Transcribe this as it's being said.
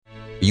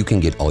You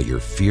can get all your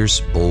fierce,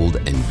 bold,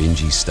 and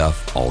bingy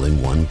stuff all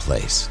in one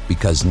place.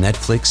 Because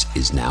Netflix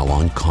is now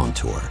on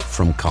Contour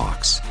from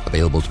Cox.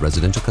 Available to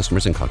residential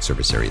customers in Cox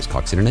service areas.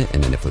 Cox Internet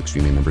and a Netflix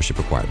streaming membership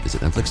required.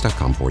 Visit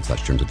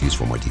netflix.com/terms of use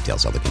for more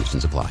details. Other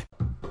conditions apply.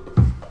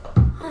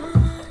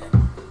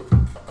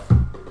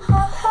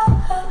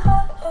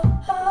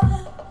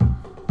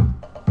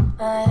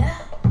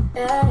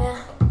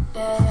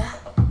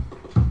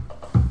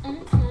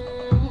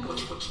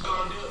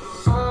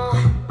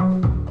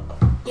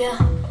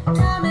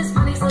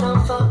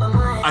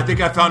 I think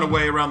I found a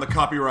way around the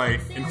copyright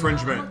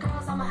infringement.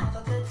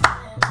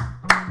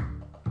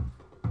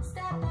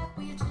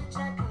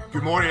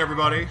 Good morning,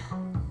 everybody.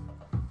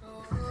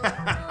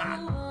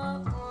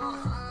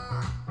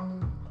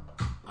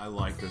 I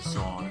like this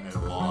song a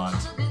lot.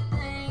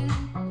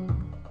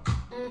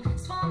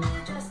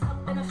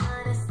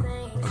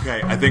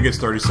 Okay, I think it's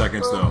 30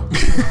 seconds, though.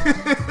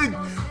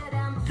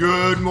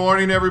 Good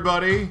morning,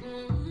 everybody.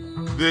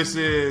 This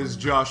is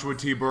Joshua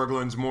T.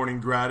 Berglan's Morning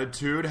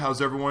Gratitude.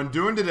 How's everyone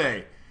doing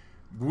today?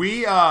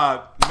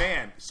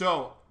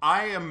 So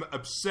I am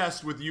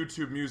obsessed with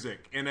YouTube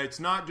music, and it's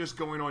not just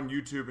going on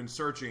YouTube and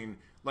searching.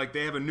 Like,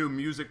 they have a new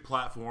music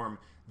platform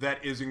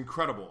that is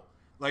incredible.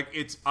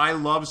 I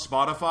love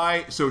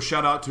Spotify, so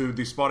shout out to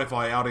the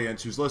Spotify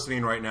audience who's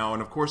listening right now.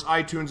 And of course,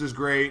 iTunes is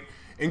great,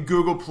 and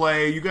Google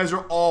Play. You guys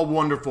are all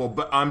wonderful,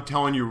 but I'm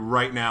telling you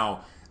right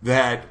now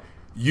that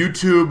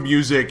YouTube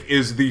music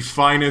is the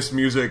finest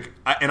music,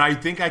 and I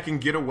think I can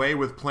get away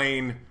with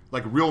playing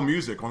like real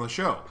music on the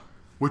show,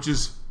 which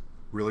is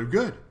really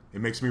good. It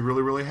makes me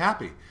really, really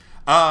happy.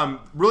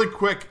 Really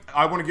quick,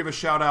 I want to give a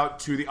shout out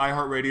to the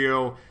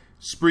iHeartRadio,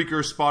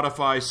 Spreaker,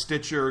 Spotify,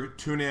 Stitcher,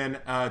 TuneIn.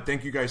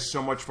 Thank you guys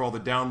so much for all the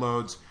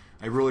downloads.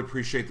 I really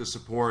appreciate the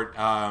support.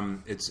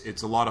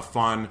 It's a lot of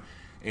fun.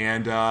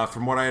 And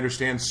from what I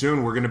understand,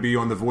 soon we're going to be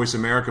on the Voice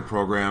America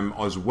program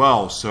as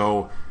well.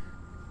 So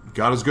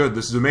God is good.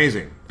 This is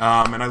amazing.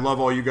 And I love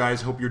all you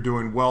guys. Hope you're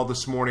doing well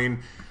this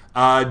morning.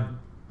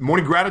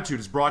 Morning Gratitude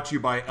is brought to you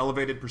by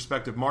Elevated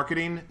Perspective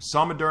Marketing,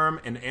 Somaderm,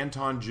 and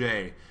Anton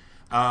J.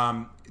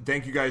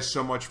 Thank you guys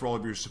so much for all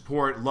of your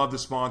support. Love the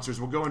sponsors.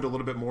 We'll go into a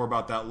little bit more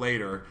about that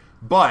later.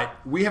 But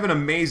we have an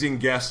amazing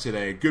guest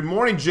today. Good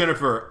morning,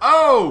 Jennifer.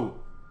 Oh!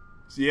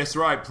 Yes,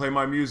 right. Play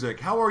my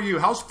music. How are you?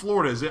 How's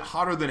Florida? Is it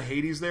hotter than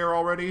Hades there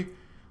already?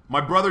 My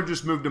brother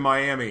just moved to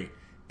Miami,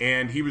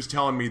 and he was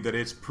telling me that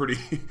it's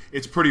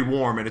pretty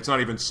warm, and it's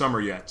not even summer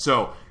yet.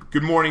 So,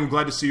 good morning.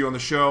 Glad to see you on the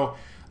show.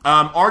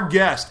 Our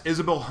guest,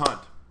 Isabel Hundt,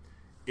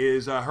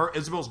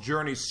 Isabel's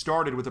journey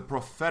started with a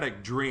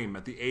prophetic dream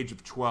at the age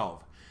of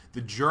 12.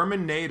 The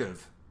German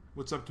native,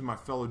 what's up to my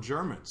fellow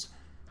Germans?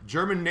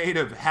 German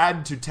native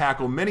had to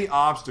tackle many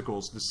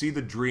obstacles to see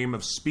the dream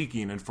of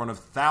speaking in front of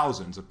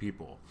thousands of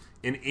people,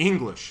 in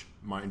English,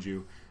 mind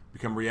you,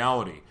 become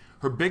reality.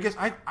 Her biggest,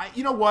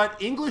 you know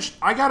what, English,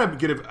 I gotta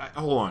get it,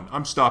 hold on,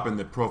 I'm stopping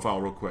the profile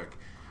real quick.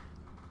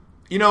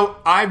 You know,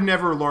 I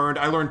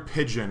learned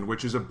Pidgin,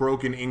 which is a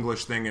broken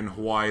English thing in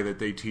Hawaii that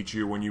they teach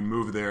you when you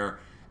move there,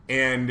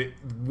 and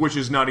which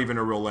is not even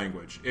a real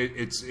language.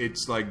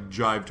 It's like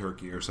jive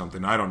turkey or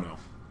something, I don't know.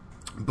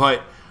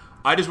 But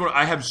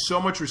I have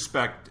so much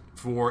respect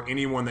for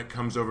anyone that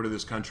comes over to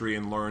this country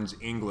and learns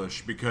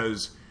English,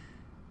 because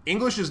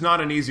English is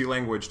not an easy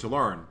language to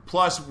learn.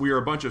 Plus, we are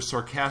a bunch of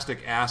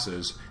sarcastic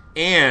asses,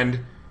 and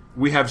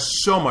we have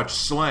so much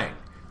slang.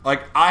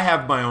 Like, I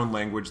have my own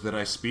language that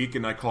I speak,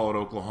 and I call it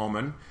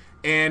Oklahoman,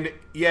 and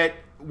yet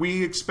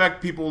we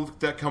expect people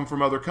that come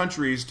from other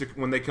countries,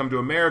 when they come to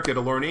America,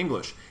 to learn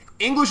English.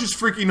 English is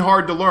freaking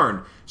hard to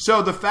learn.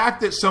 So the fact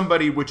that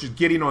somebody, which is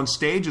getting on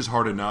stage is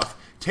hard enough,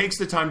 takes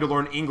the time to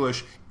learn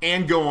English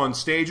and go on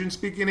stage and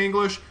speak in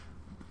English,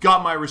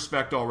 got my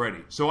respect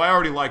already. So I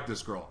already like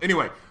this girl.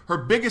 Anyway, her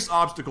biggest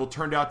obstacle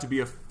turned out to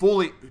be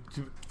fully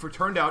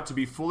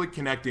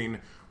connecting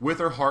with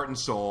her heart and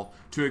soul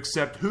to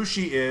accept who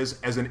she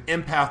is as an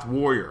empath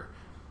warrior.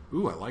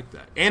 Ooh, I like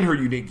that. And her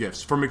unique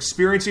gifts. From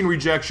experiencing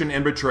rejection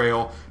and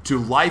betrayal to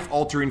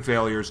life-altering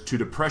failures to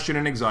depression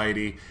and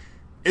anxiety,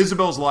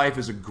 Isabel's life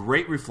is a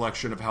great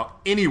reflection of how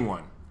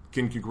anyone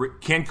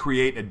can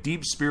create a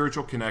deep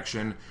spiritual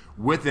connection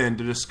within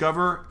to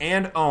discover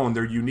and own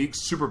their unique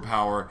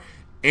superpower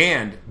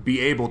and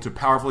be able to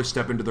powerfully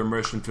step into their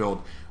mission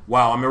field.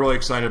 Wow, I'm really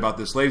excited about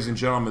this. Ladies and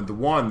gentlemen, the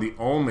one, the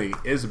only,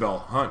 Isabel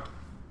Hundt.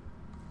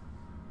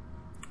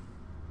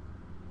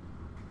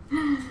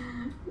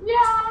 Yay!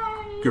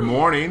 Good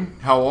morning.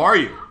 How are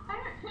you?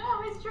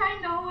 I was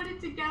trying to hold it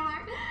together.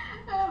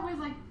 I was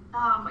like,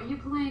 are you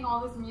playing all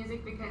this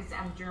music because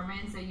I'm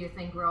German, so you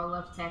think we all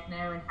love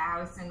techno and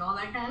house and all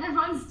that kind of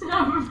fun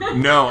stuff?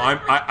 No,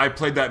 I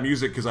played that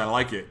music because I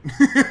like it. No,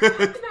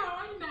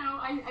 I know.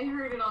 I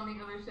heard it on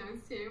the other shows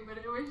too, but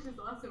it was just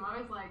awesome. I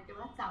was like,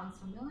 that sounds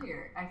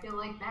familiar. I feel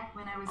like back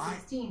when I was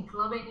 16,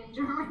 clubbing in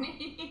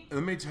Germany.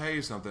 Let me tell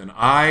you something.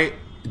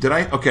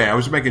 Okay, I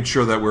was making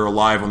sure that we were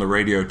live on the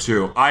radio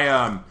too.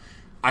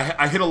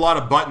 I hit a lot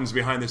of buttons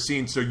behind the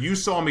scenes, so you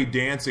saw me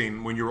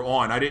dancing when you were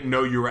on. I didn't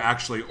know you were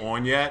actually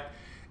on yet,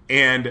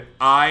 and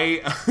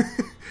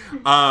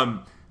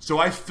So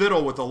I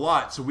fiddle with a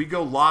lot. So we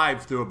go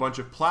live through a bunch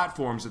of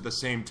platforms at the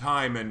same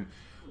time, and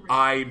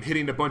I'm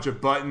hitting a bunch of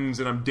buttons,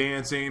 and I'm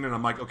dancing, and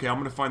I'm like, okay, I'm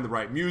going to find the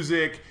right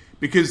music.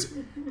 Because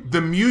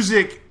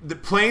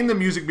playing the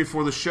music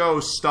before the show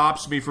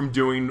stops me from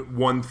doing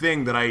one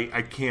thing that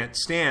I can't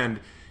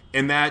stand,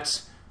 and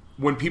that's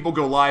when people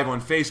go live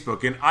on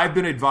Facebook. And I've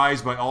been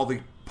advised by all the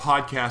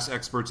podcast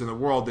experts in the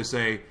world to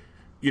say,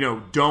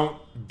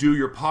 don't do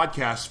your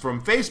podcast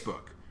from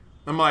Facebook.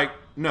 I'm like,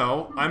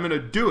 no, I'm going to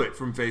do it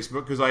from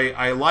Facebook because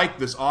I like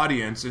this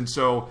audience, and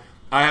so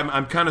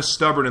I'm kind of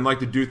stubborn and like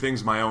to do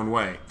things my own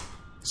way.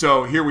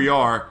 So here we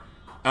are.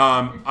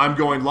 I'm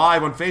going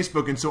live on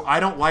Facebook, and so I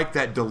don't like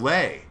that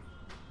delay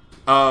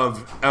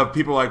of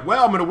people like,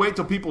 well, I'm going to wait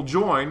till people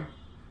join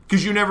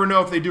because you never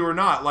know if they do or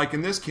not. Like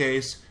in this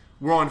case,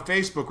 we're on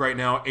Facebook right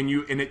now, and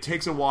it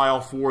takes a while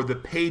for the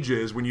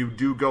pages when you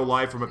do go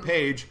live from a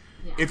page.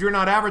 Yeah. If you're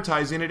not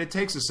advertising it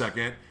takes a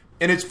second.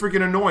 And it's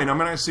freaking annoying. I'm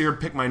going to sit here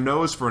and pick my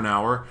nose for an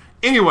hour.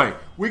 Anyway,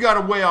 we got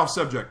a way off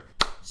subject.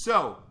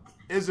 So,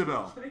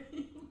 Isabel,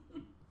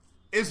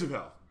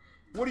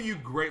 what are you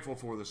grateful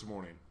for this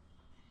morning?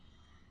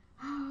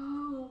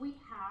 Oh, we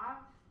have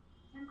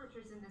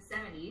temperatures in the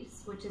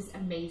 70s, which is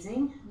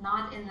amazing.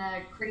 Not in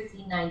the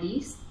crazy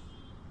 90s.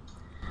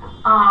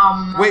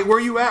 Wait, where are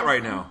you at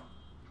right now?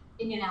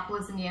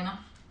 Indianapolis,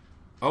 Indiana.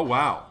 Oh,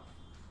 wow.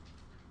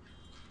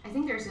 I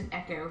think there's an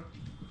echo.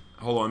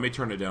 Hold on, let me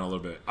turn it down a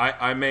little bit.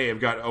 I may have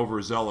got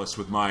overzealous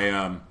with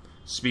my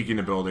speaking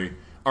ability,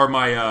 or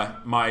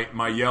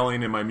my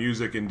yelling and my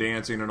music and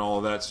dancing and all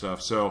of that stuff.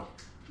 So,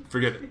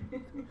 forget it.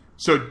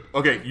 So,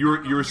 okay, you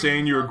were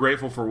saying you were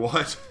grateful for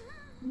what?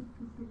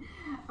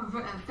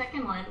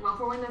 Second one, well,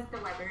 for one, that's the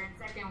weather. And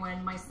second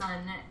one, my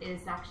son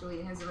is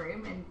actually in his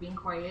room and being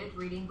quiet,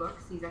 reading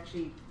books. He's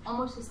actually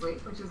almost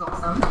asleep, which is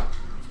awesome.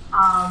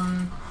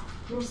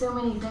 There's so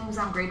many things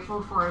I'm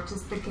grateful for,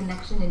 just the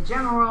connection in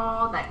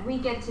general, that we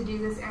get to do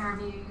this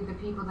interview, the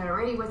people that I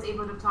already was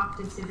able to talk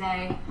to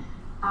today.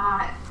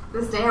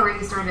 This day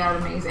already started out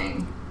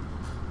amazing.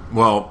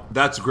 Well,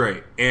 that's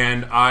great,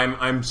 and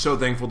I'm so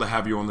thankful to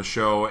have you on the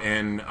show,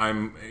 and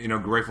I'm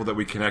grateful that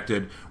we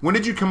connected. When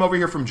did you come over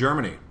here from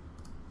Germany?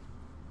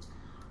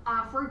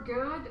 For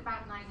good,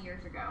 about 9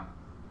 years ago.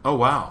 Oh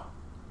wow!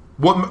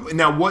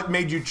 What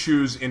made you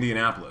choose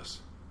Indianapolis?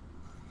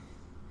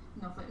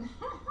 Nothing.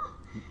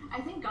 I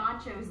think God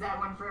chose that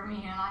one for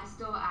me, and I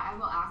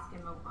will ask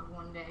him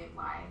one day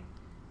why.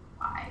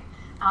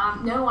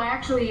 No, I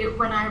actually,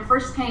 when I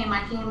first came,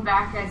 I came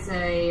back as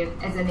a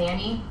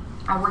nanny.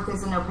 I worked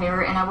as an au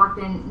pair, and I worked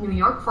in New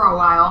York for a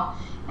while,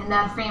 and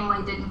that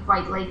family didn't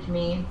quite like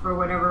me for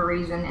whatever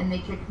reason, and they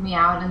kicked me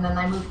out, and then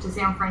I moved to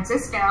San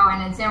Francisco,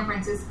 and in San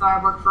Francisco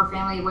I worked for a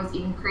family that was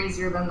even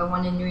crazier than the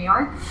one in New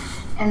York,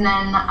 and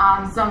then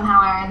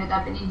somehow I ended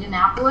up in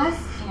Indianapolis,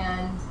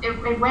 and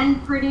it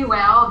went pretty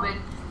well, but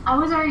I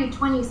was already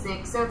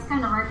 26, so it's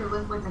kind of hard to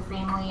live with a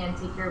family and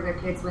take care of their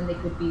kids when they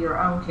could be your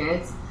own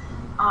kids.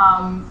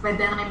 But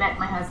then I met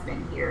my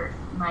husband here,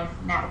 my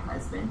now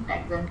husband,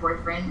 back then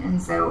boyfriend,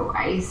 and so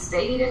I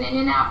stayed in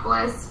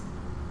Indianapolis.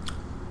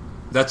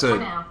 That's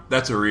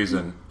a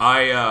reason.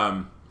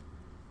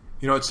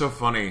 It's so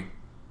funny.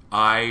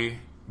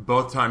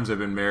 Both times I've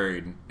been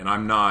married, and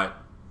I'm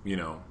not,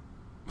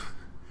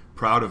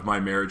 proud of my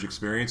marriage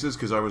experiences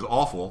because I was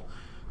awful,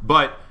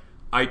 but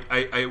I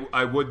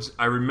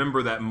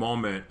remember that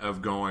moment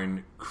of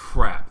going,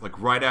 crap, like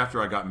right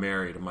after I got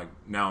married, I'm like,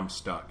 now I'm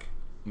stuck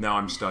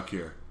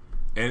here.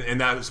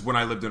 And that was when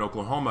I lived in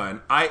Oklahoma.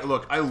 And I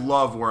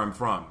love where I'm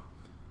from.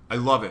 I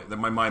love it.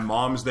 My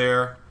mom's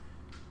there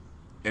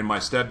and my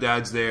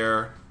stepdad's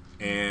there,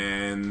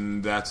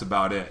 and that's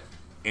about it.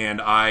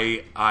 And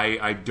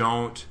I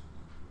don't,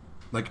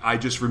 I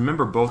just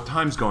remember both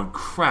times going,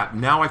 crap,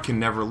 now I can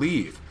never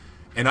leave.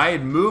 And I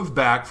had moved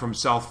back from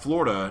South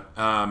Florida.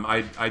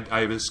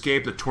 I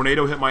escaped. A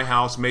tornado hit my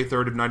house May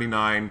 3rd of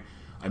 99.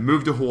 I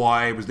moved to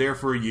Hawaii. Was there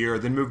for a year.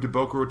 Then moved to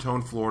Boca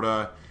Raton,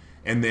 Florida.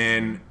 And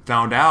then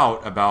found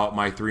out about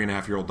my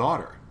 3.5-year-old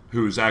daughter,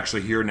 who's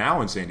actually here now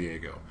in San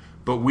Diego.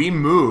 But we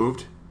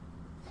moved.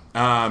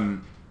 I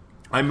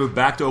moved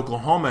back to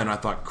Oklahoma, and I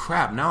thought,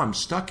 crap, now I'm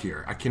stuck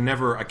here. I can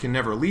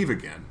never leave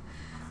again.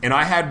 And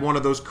I had one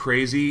of those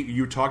crazy,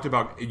 you talked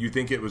about, you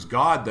think it was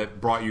God that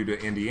brought you to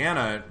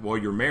Indiana while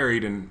you're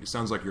married, and it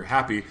sounds like you're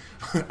happy,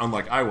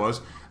 unlike I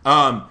was.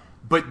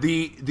 But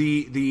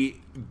the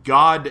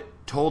God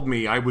told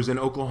me, I was in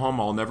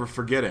Oklahoma, I'll never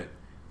forget it.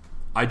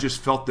 I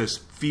just felt this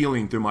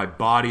feeling through my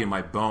body and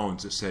my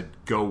bones that said,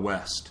 go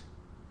west.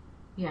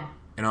 Yeah.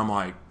 And I'm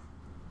like,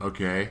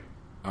 okay,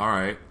 all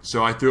right.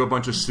 So I threw a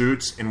bunch of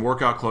suits and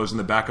workout clothes in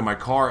the back of my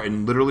car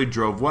and literally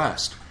drove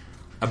west.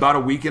 About a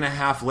week and a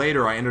half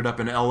later, I ended up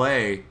in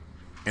L.A.,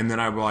 and then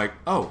I was like,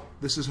 oh,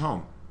 this is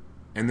home.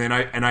 And then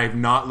I have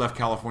not left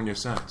California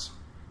since.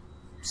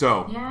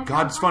 So, yeah,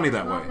 God's funny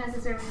that way. Not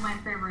necessarily my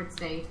favorite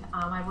state.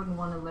 I wouldn't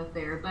want to live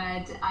there.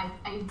 But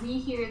we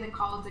hear the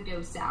call to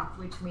go south,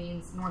 which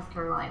means North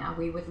Carolina.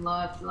 We would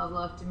love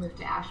to move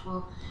to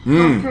Asheville,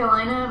 North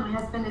Carolina. My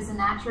husband is a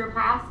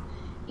naturopath,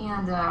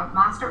 and a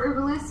master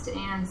herbalist,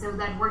 and so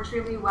that works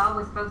really well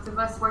with both of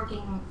us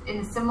working in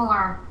a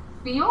similar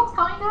field,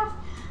 kind of.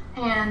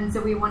 And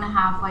so we want to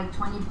have like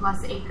 20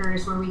 plus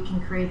acres where we can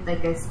create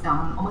like a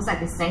almost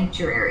like a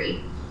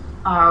sanctuary.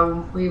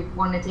 We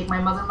want to take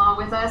my mother-in-law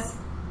with us.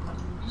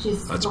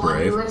 She's That's the one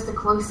brave. who lives the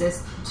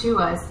closest to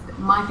us.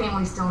 My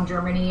family's still in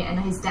Germany, and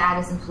his dad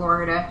is in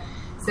Florida.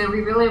 So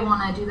we really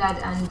want to do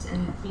that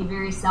and be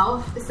very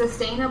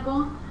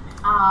self-sustainable,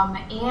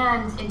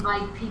 and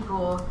invite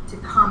people to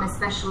come,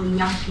 especially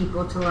young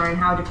people, to learn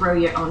how to grow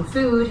your own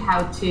food,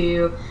 how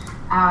to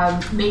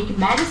make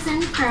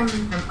medicine from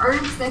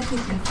herbs that you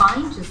can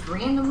find just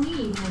randomly,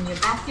 even in your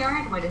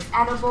backyard, what is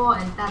edible,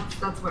 and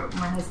that's what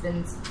my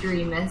husband's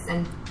dream is,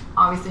 and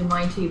obviously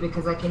mine too,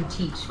 because I can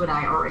teach what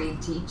I already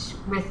teach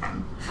with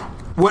him.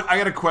 I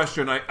got a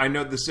question. I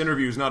know this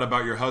interview is not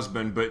about your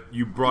husband, but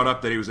you brought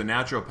up that he was a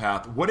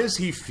naturopath. What does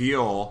he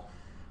feel?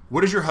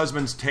 What is your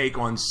husband's take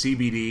on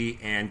CBD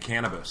and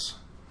cannabis?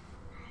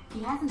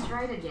 He hasn't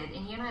tried it yet,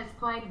 and it's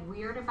quite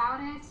weird about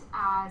it.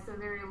 So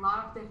there are a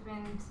lot of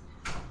different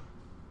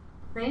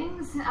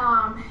things.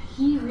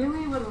 He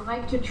really would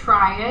like to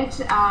try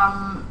it.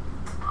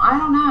 I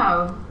don't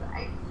know.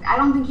 I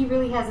don't think he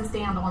really has a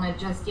stand on it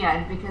just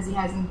yet, because he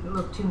hasn't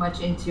looked too much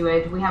into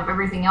it. We have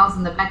everything else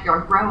in the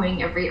backyard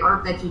growing, every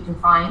herb that you can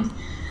find.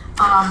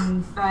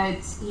 But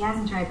he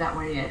hasn't tried that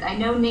one yet. I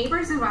know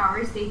neighbors of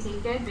ours, they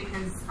take it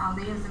because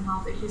they have some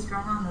health issues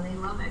going on, and they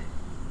love it.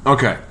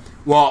 Okay.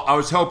 Well, I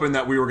was hoping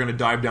that we were going to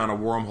dive down a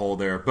wormhole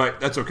there, but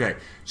that's okay.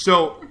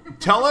 So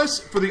tell us,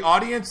 for the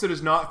audience that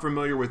is not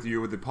familiar with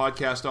you, with the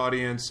podcast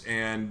audience,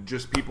 and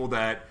just people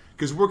that,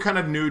 because we're kind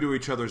of new to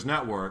each other's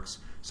networks,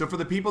 so for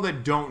the people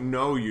that don't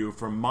know you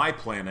from my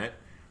planet,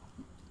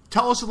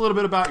 tell us a little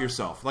bit about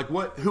yourself. Like,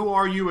 who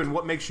are you and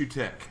what makes you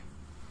tick?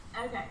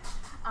 Okay.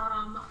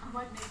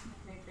 What makes me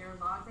tick? There are a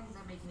lot of things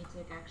that make me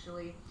tick,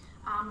 actually.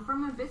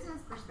 From a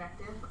business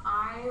perspective,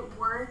 I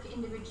work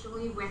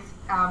individually with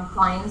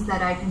clients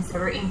that I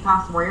consider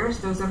empath warriors.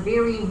 Those are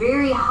very,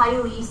 very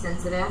highly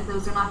sensitive.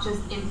 Those are not just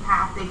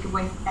empathetic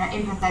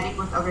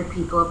with other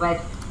people,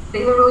 but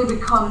they literally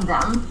become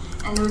them.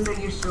 And those are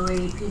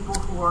usually people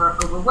who are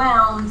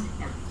overwhelmed,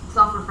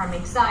 suffer from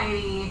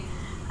anxiety,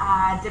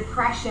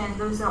 depression.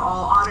 Those are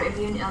all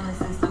autoimmune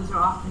illnesses. Those are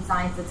often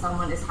signs that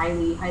someone is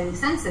highly, highly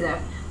sensitive.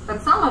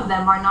 But some of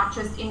them are not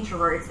just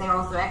introverts, they're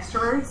also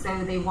extroverts,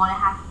 so they want to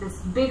have this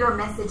bigger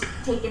message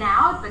taken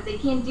out, but they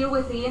can't deal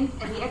with the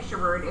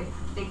extrovert if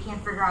they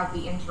can't figure out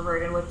the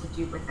introvert and what to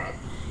do with it.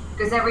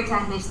 Because every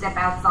time they step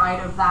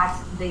outside of that,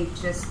 they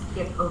just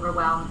get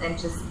overwhelmed and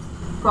just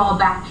fall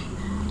back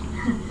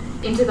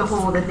into the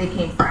hole that they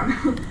came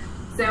from.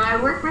 So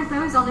I work with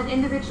those on an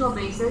individual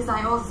basis.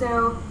 I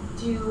also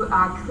do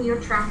clear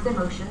trapped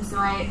emotions, so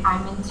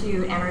I'm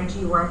into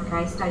energy work.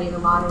 I studied a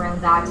lot around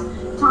that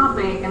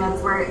topic, and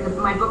that's where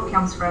my book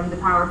comes from, The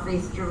Power of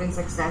Faith-Driven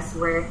Success,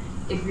 where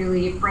it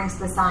really brings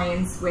the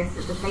science with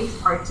the faith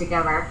part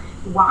together,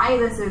 why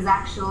this is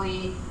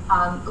actually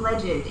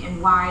legit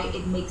and why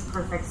it makes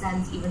perfect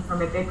sense even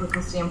from a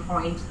biblical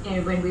standpoint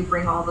when we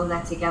bring all of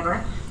that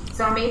together.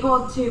 So I'm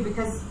able to,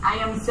 because I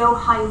am so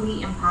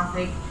highly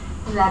empathic,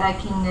 that I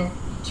can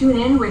tune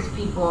in with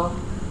people.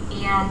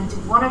 And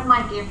one of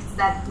my gifts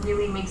that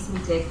really makes me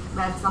tick,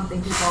 that's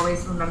something people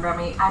always remember. I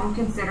mean, I'm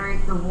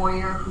considered the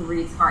warrior who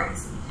reads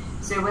hearts.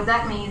 So what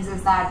that means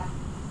is that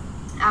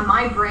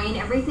my brain,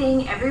 every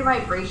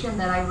vibration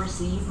that I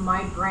receive,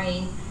 my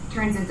brain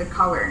turns into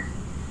color.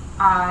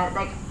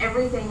 Like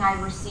everything I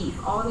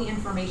receive, all the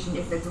information,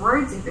 if it's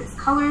words, if it's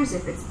colors,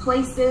 if it's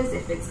places,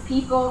 if it's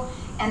people.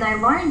 And I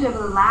learned over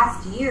the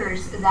last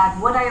years that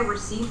what I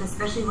receive,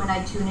 especially when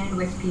I tune in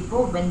with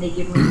people, when they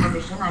give me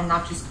permission, I'm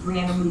not just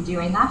randomly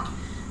doing that.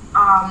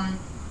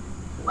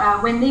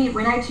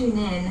 When I tune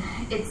in,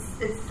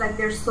 it's like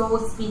their soul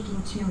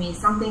speaking to me,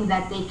 something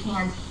that they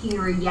can't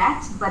hear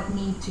yet, but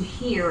need to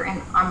hear.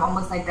 And I'm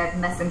almost like that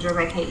messenger,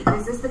 like, hey,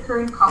 this is the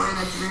current color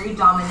that's very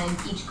dominant.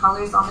 Each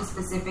color is on a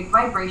specific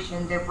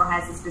vibration, therefore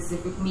has a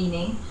specific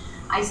meaning.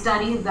 I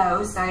study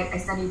those. I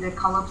study the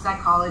color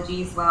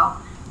psychology as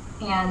well.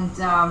 And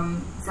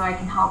so I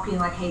can help you,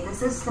 like, hey,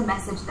 this is the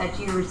message that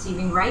you're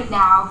receiving right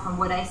now from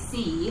what I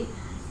see.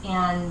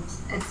 And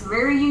it's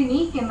very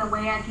unique in the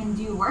way I can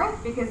do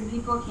work, because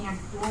people can't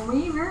fool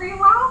me very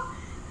well.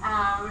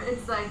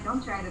 It's like,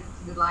 don't try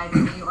to lie to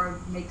me or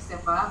make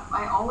stuff up.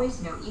 I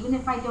always know. Even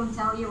if I don't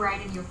tell you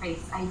right in your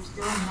face, I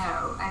still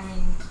know. I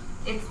mean,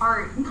 it's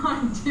hard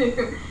not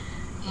to.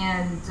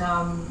 And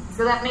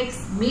so that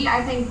makes me,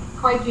 I think,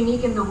 quite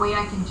unique in the way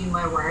I can do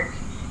my work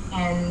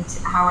and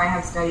how I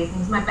have studied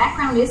things. My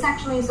background is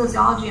actually in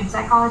sociology and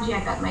psychology. I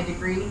got my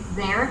degree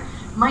there.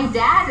 My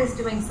dad is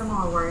doing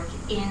similar work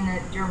in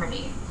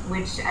Germany,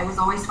 which I was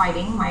always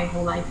fighting my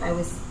whole life. I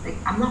was like,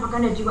 I'm never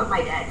going to do what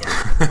my dad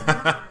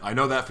does. I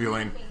know that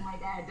feeling. Anything my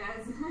dad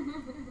does.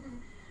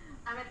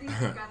 I think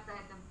we got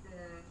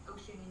the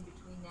ocean in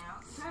between now.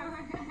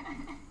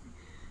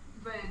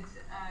 But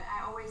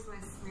I always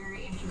was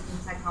very interested in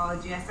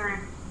psychology. I started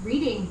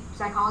reading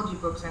psychology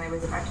books when I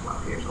was about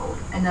 12 years old,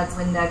 and that's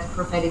when that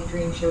prophetic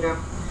dream showed up.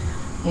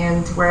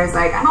 And whereas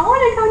like, I don't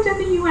want to go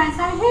to the U.S.,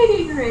 I hate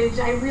English.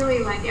 I really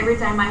like every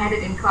time I had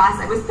it in class,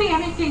 I was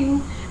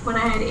panicking when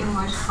I had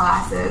English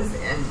classes,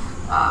 and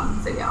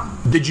so yeah.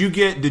 Did you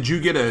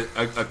get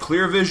a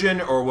clear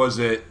vision, or was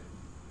it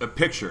a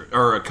picture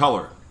or a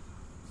color?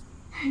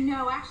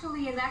 No,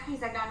 actually, in that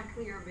case, I got a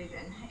clear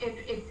vision.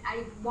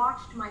 I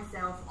watched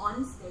myself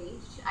on stage.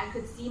 I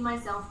could see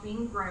myself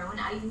being grown.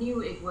 I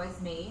knew it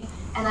was me.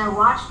 And I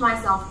watched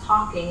myself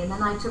talking, and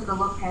then I took a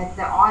look at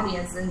the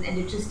audience, and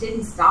it just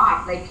didn't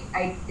stop. Like,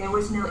 there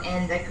was no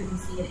end. I couldn't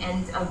see an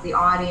end of the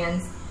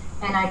audience.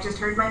 And I just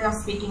heard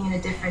myself speaking in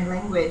a different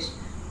language.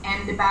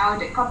 And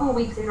about a couple of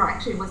weeks later,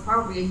 actually it was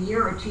probably a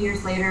year or 2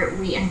 years later,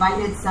 we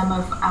invited some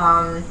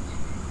of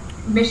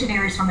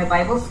missionaries from a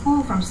Bible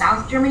school from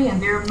South Germany,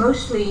 and they're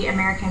mostly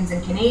Americans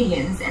and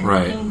Canadians, and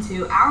right. They came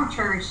to our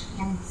church,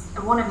 and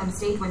one of them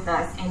stayed with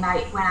us, and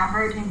when I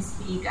heard him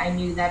speak, I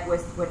knew that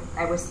was what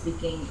I was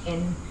speaking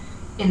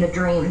in the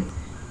dream.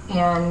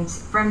 And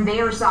from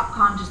there,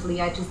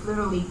 subconsciously, I just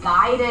literally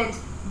guided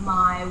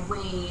my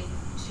way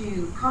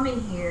to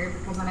coming here,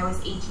 because when I was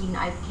 18,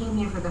 I came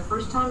here for the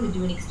first time to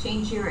do an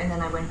exchange year, and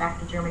then I went back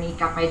to Germany,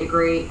 got my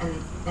degree, and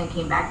then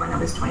came back when I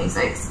was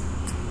 26.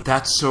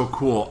 That's so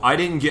cool. I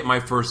didn't get my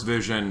first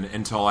vision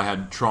until I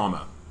had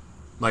trauma.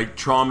 Like,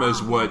 trauma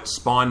is what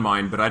spawned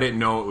mine, but I didn't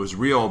know it was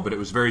real, but it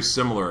was very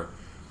similar.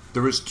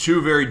 There was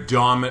two very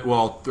dominant,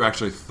 well,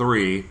 actually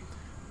three.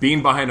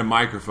 Being behind a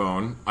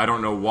microphone, I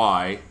don't know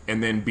why,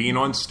 and then being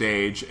on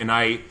stage. And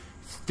I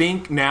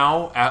think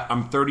now,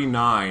 I'm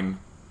 39,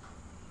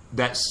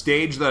 that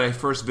stage that I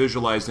first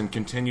visualized and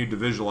continued to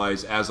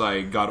visualize as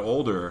I got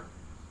older,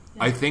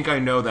 I think I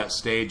know that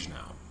stage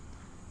now.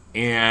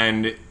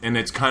 And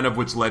it's kind of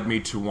what's led me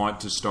to want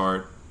to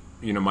start,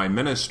 my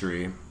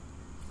ministry,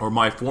 or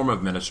my form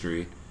of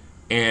ministry.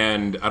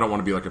 And I don't want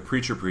to be like a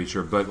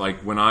preacher, but like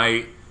when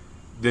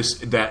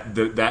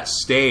that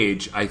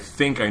stage, I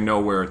think I know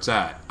where it's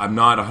at. I'm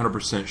not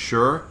 100%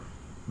 sure,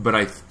 but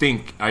I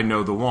think I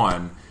know the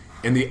one.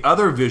 And the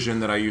other vision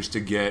that I used to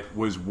get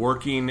was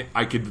working.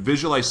 I could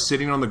visualize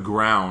sitting on the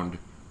ground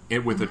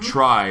with a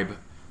tribe,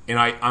 and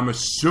I'm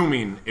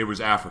assuming it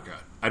was Africa.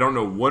 I don't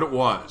know what it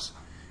was.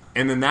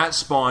 And then that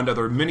spawned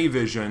other mini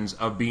visions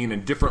of being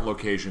in different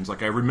locations.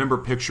 Like I remember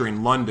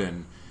picturing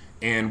London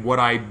and what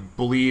I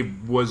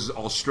believe was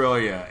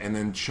Australia, and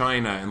then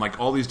China, and like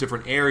all these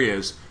different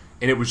areas.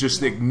 And it was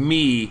just like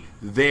me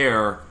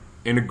there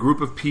in a group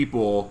of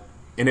people,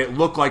 and it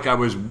looked like I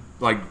was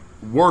like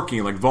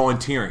working, like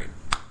volunteering.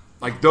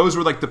 Like those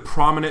were like the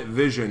prominent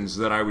visions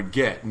that I would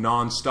get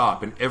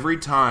nonstop. And every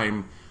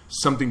time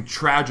something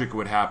tragic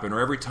would happen, or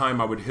every time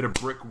I would hit a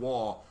brick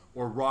wall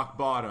or rock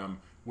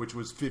bottom, which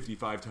was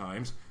 55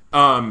 times,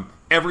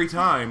 every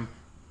time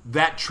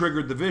that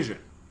triggered the vision.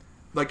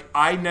 Like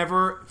I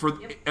never,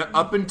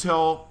 up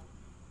until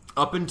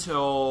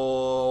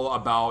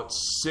about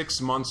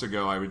 6 months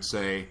ago, I would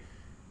say,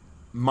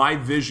 my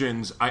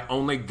visions, I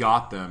only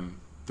got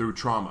them through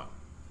trauma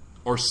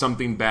or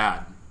something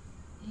bad.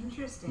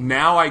 Interesting.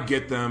 Now I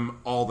get them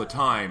all the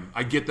time.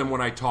 I get them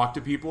when I talk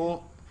to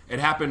people. It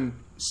happened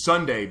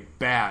Sunday,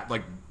 bad,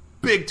 like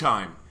big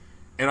time.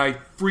 And I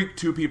freaked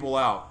two people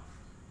out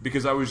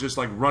because I was just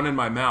like running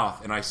my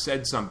mouth and I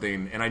said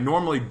something, and I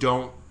normally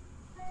don't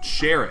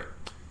share it.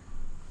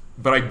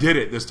 But I did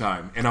it this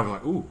time, and I was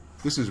like, ooh,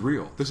 this is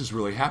real. This is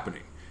really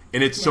happening.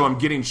 And it's so I'm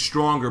getting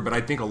stronger, but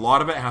I think a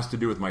lot of it has to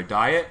do with my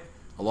diet.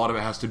 A lot of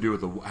it has to do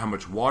with how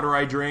much water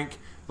I drink,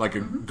 like a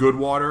good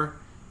water.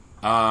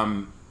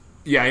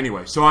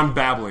 Anyway, so I'm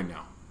babbling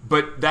now.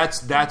 But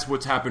that's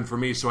what's happened for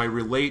me, so I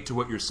relate to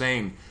what you're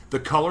saying. The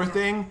color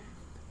thing,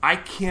 I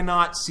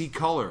cannot see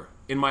color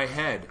in my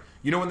head.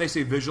 You know when they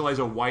say visualize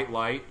a white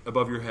light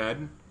above your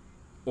head,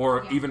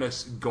 or even a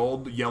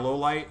gold, yellow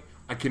light?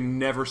 I can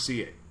never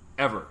see it,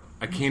 ever.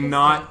 I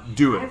cannot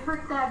do it. I've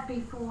heard that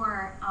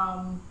before.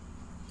 I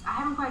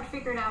haven't quite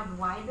figured out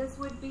why this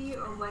would be,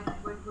 or what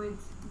would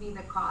be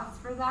the cause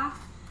for that.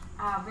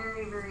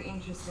 Very, very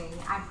interesting.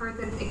 I've heard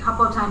that a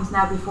couple of times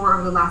now before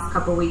over the last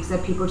couple of weeks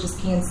that people just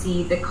can't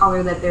see the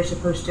color that they're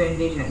supposed to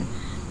envision.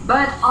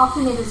 But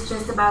often it is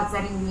just about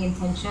setting the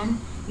intention.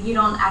 You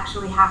don't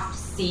actually have to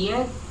see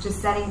it,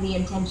 just setting the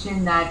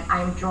intention that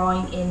I'm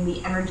drawing in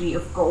the energy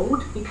of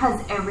gold, because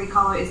every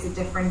color is a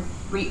different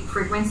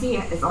frequency,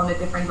 it's on a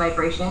different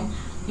vibration.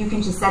 You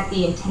can just set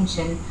the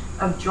intention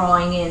of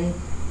drawing in,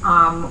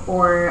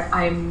 or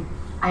I'm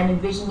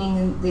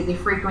envisioning the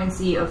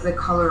frequency of the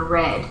color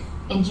red,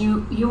 and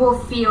you will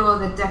feel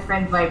the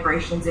different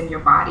vibrations in your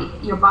body.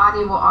 Your body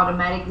will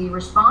automatically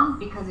respond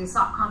because your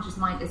subconscious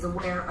mind is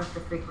aware of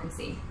the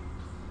frequency.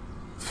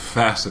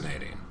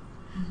 Fascinating.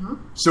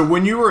 So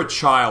when you were a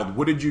child,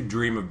 what did you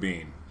dream of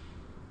being?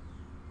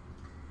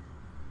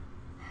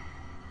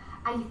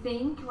 I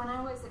think when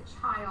I was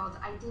a child,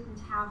 I didn't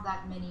have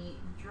that many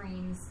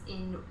dreams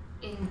in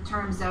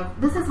terms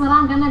of, this is what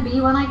I'm going to be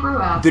when I grow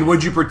up. Then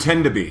what'd you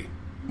pretend to be?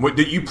 What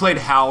did you played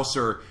house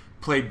or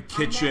played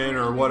kitchen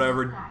or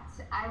whatever?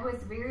 I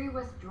was very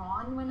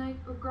withdrawn when I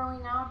was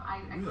growing up.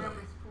 I grew up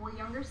with 4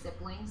 younger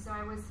siblings, so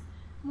I was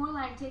more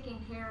like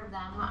taking care of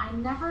them. I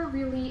never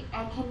really,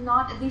 I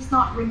cannot, at least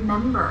not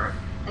remember.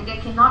 Like, I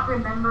cannot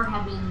remember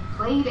having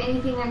played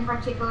anything in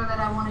particular that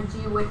I want to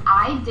do. What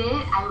I did,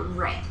 I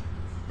read.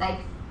 Like,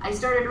 I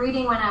started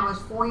reading when I was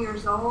 4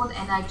 years old,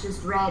 and I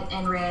just read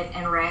and read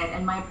and read,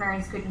 and my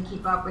parents couldn't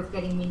keep up with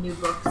getting me new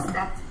books.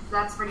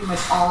 That's pretty much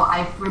all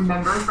I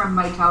remember from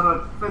my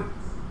childhood, for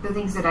the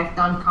things that I've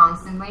done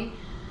constantly.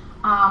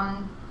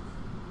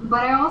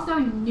 But I also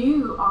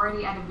knew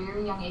already at a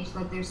very young age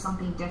that there's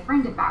something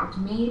different about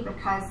me,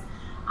 because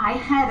I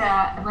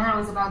had when I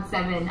was about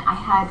 7, I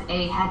had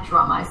a head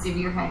trauma, a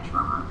severe head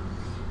trauma.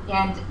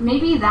 And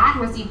maybe that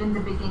was even the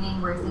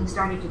beginning where things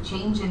started to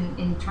change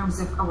in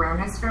terms of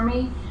awareness for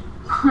me.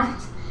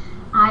 But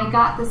I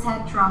got this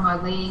head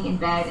trauma laying in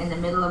bed in the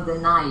middle of the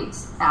night,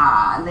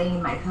 laying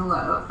in my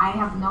pillow. I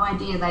have no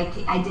idea, like,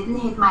 I didn't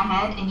hit my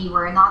head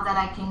anywhere, not that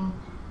I can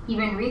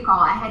even recall.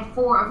 I had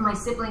 4 of my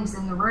siblings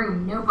in the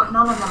room, but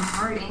none of them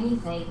heard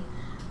anything,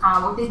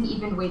 or didn't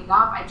even wake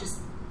up. I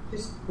just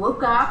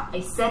woke up, I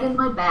sat in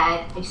my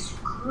bed, I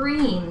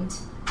screamed,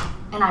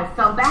 and I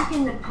fell back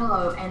in the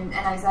pillow, and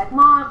I was like,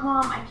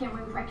 Mom, I can't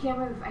move.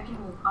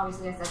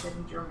 Obviously, I said that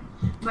in German.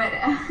 But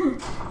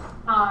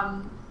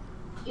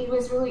it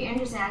was really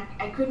interesting.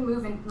 I couldn't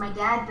move, and my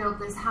dad built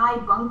this high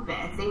bunk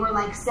bed. They were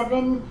like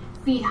 7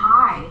 feet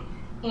high.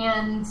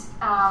 And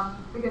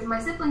because my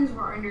siblings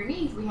were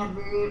underneath, we had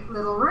very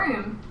little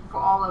room for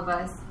all of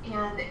us.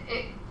 And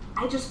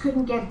I just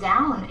couldn't get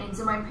down. And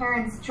so my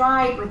parents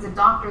tried with the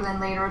doctor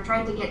then later,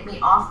 tried to get me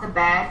off the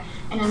bed.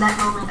 And in that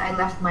moment, I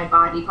left my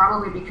body,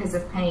 probably because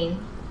of pain.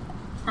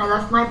 I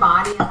left my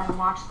body and I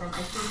watched them.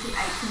 I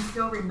can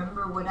still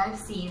remember what I've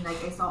seen.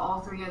 Like, I saw all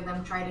 3 of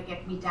them try to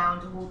get me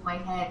down, to hold my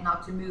head,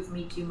 not to move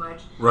me too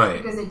much.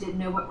 Right. Because they didn't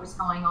know what was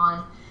going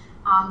on.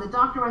 The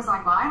doctor was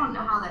like, well, I don't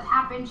know how that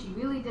happened. She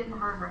really didn't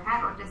hurt her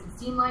head, or it doesn't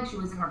seem like. She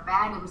was in her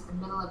bed. It was the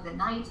middle of the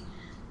night.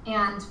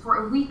 And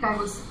for a week I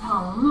was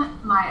home,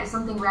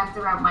 something wrapped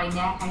around my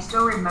neck. I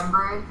still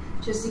remember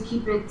it, just to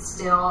keep it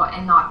still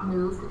and not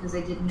move, because I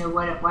didn't know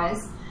what it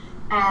was.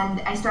 And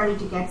I started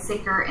to get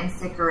sicker and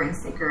sicker and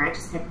sicker. I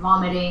just kept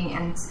vomiting,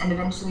 and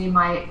eventually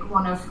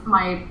one of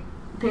my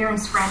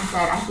parents' friends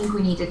said, I think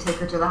we need to take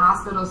her to the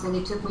hospital. So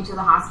they took me to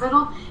the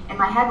hospital, and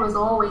my head was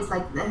always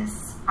like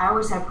this. I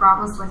always had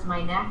problems with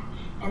my neck.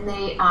 And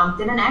they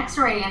did an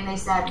x-ray, and they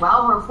said,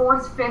 well, her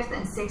 4th, 5th,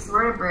 and 6th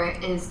vertebrae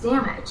is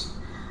damaged.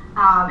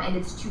 And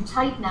it's too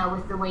tight now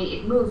with the way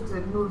it moves.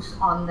 It moves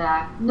on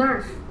the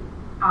nerve,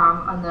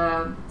 on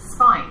the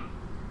spine.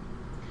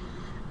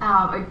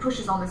 It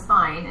pushes on the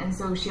spine, and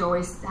so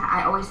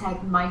I always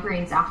had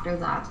migraines after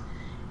that.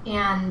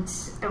 And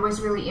it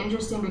was really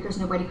interesting because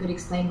nobody could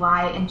explain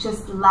why. And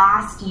just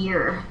last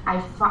year, I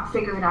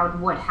figured out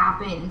what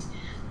happened.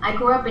 I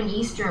grew up in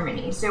East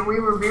Germany, so we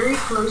were very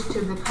close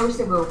to the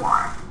Kosovo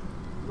War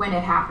when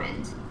it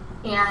happened.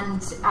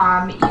 And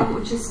you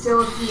would just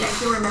still see, I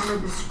still remember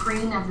the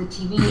screen of the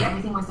TV.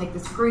 Everything was like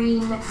this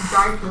green,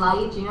 dark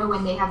light,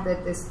 when they have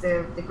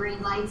the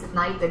green lights at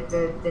night,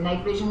 the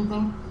night vision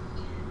thing.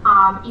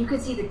 You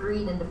could see the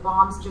green and the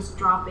bombs just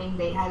dropping.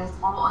 They had us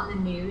all on the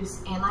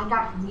news, and I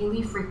got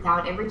really freaked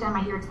out. Every time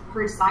I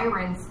heard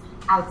sirens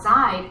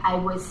outside, I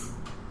was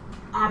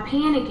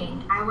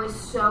panicking. I was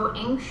so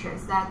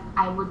anxious that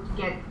I would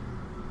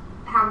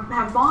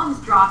have bombs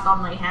dropped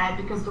on my head,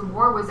 because the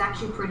war was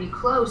actually pretty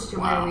close to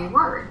where we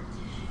were.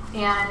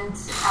 And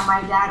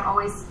my dad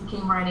always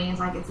came running. He's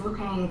like, it's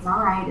okay, it's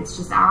all right, it's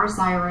just our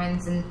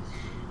sirens. And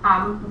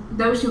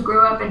those who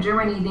grew up in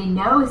Germany, they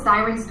know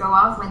sirens go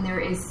off when there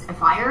is a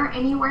fire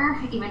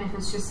anywhere, even if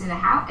it's just with a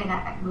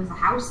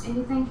house,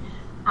 anything.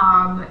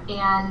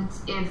 And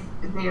if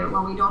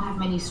we don't have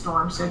many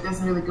storms, so it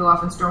doesn't really go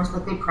off in storms,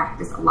 but they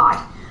practice a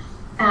lot.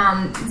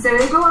 So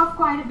they go off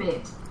quite a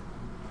bit.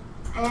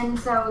 And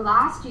so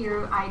last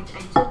year,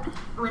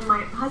 when my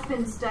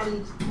husband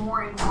studied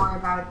more and more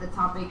about the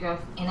topic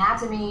of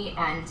anatomy,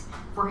 and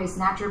for his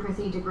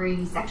naturopathy degree,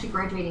 he's actually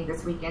graduating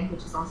this weekend,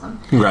 which is awesome.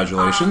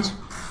 Congratulations.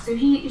 So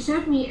he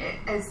showed me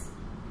as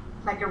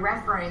like a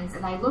reference,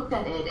 and I looked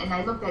at it, and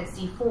I looked at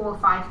C4,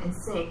 5, and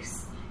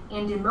 6,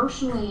 and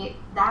emotionally,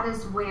 that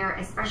is where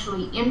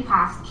especially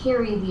empaths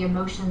carry the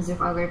emotions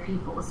of other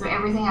people. So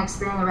everything I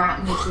experienced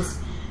around me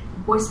just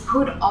was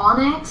put on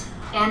it,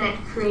 and it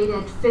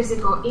created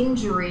physical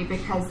injury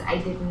because I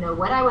didn't know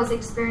what I was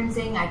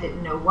experiencing, I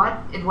didn't know what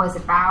it was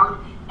about,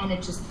 and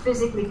it just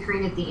physically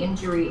created the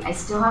injury. I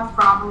still have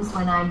problems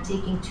when I'm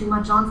taking too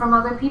much on from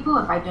other people.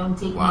 If I don't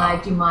take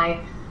do my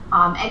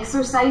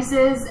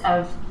exercises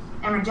of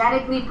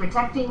energetically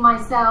protecting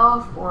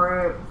myself,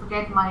 or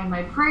forget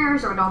my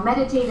prayers, or don't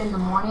meditate in the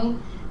morning,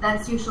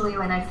 that's usually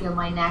when I feel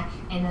my neck,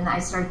 and then I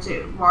start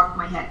to walk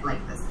my head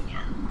like this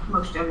again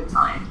most of the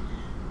time.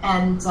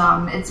 And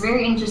it's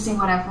very interesting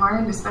what I've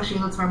learned, especially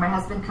that's where my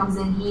husband comes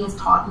in. He has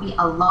taught me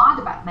a lot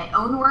about my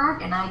own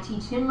work, and I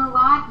teach him a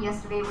lot.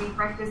 Yesterday we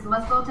practiced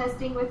muscle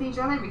testing with each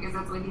other, because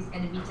that's what he's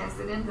going to be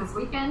tested in this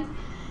weekend.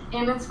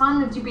 And it's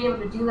fun to be able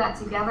to do that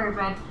together.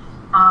 But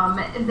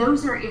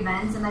those are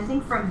events, and I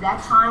think from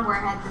that time where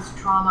I had this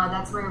trauma,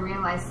 that's where I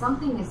realized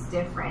something is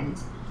different.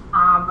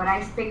 But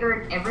I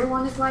figured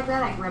everyone is like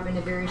that. I grew up in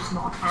a very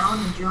small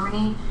town in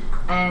Germany,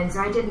 and so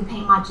I didn't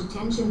pay much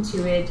attention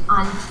to it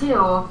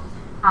until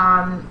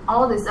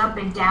all this up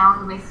and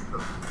down with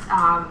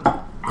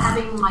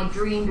having my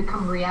dream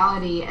become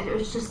reality. And it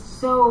was just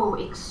so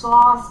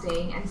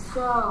exhausting and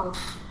so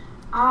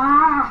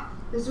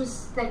this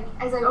was like,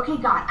 I was like, okay,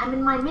 God, I'm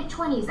in my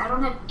mid-20s. I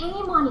don't have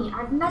any money.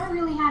 I've never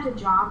really had a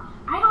job.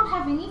 I don't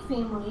have any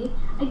family.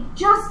 I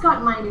just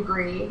got my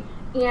degree,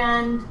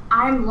 and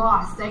I'm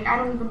lost. Like, I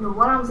don't even know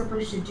what I'm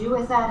supposed to do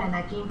with that. And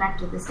I came back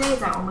to the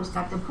States. I almost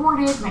got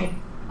deported. My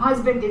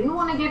husband didn't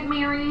want to get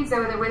married,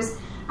 so I was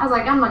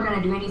like, I'm not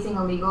going to do anything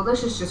illegal.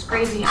 This is just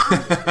crazy. I'm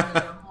just going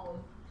to go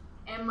home.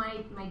 And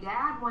my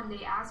dad one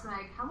day asked me,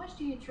 like, how much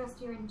do you trust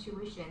your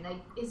intuition? Like,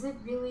 is it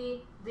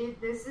really,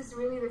 this is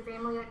really the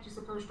family that you're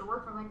supposed to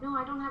work for? I'm like, no,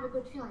 I don't have a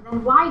good feeling.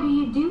 Then why do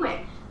you do it?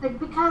 Like,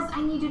 because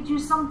I need to do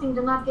something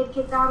to not get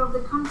kicked out of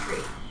the country.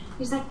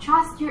 He's like,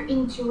 trust your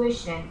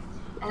intuition.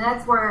 And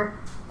that's where,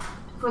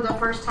 for the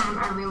first time,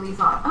 I really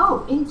thought,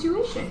 oh,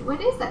 intuition,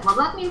 what is that? Well,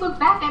 let me look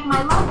back at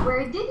my life where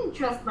I didn't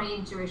trust my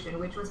intuition,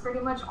 which was pretty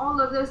much all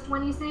of those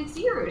 26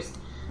 years.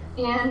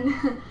 And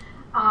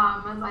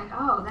I was like,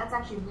 oh, that's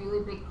actually a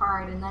really big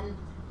part. And then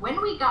when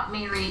we got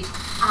married,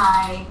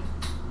 I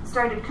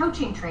started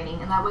coaching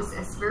training, and that was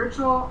a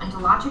spiritual,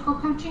 ontological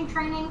coaching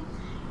training.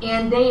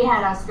 And they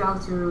had us go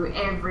through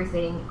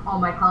everything all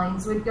my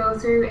clients would go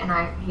through, and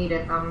I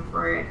hated them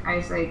for it. I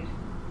was like,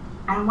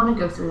 I don't want to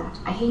go through that.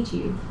 I hate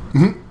you.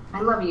 Mm-hmm.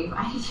 I love you.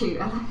 I hate you.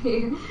 I love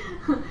you.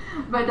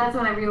 But that's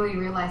when I really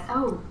realized,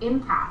 oh,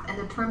 empath. And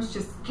the terms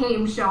just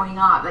came showing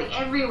up, like,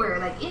 everywhere,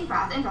 like,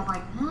 empath. I'm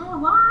like,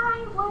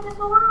 why? What in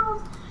the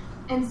world?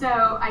 And so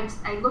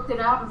I looked it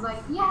up. I was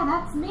like, yeah,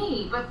 that's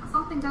me. But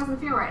something doesn't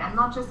feel right. I'm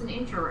not just an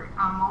introvert.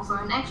 I'm also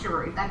an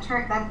extrovert.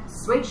 That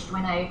switched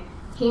when I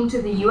came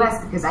to the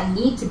U.S. because I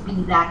need to be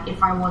that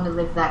if I want to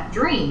live that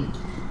dream.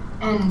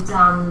 And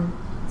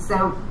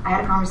so I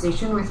had a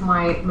conversation with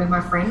my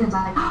friend, and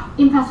I was like, oh,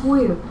 empath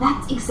warrior.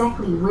 That's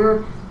exactly,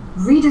 we're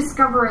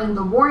rediscovering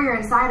the warrior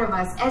inside of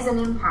us as an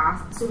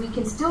empath, so we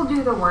can still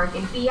do the work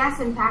and be as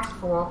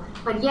impactful,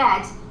 but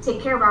yet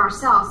take care of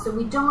ourselves, so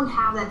we don't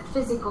have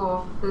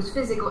those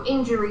physical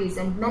injuries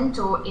and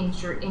mental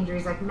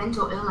injuries. Like,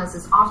 mental illness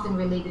is often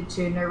related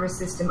to nervous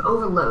system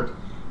overload,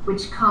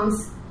 which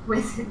comes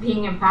with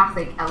being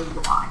empathic a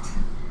lot.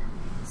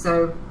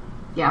 So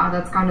yeah,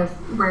 that's kind of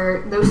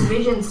where those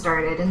visions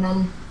started. And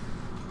then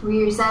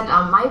we said,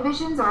 my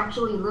visions are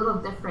actually a little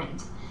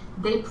different.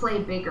 They play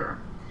bigger.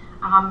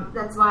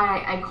 That's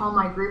why I call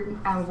my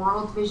group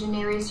World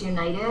Visionaries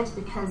United,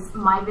 because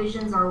my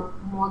visions are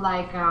more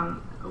like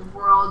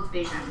world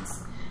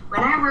visions.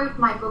 When I wrote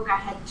my book, I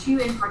had two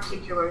in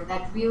particular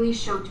that really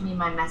showed me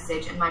my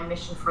message and my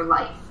mission for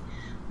life.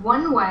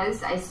 One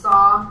was, I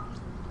saw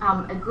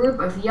a group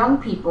of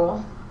young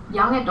people,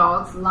 young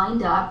adults,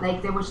 lined up,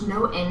 like there was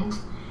no end,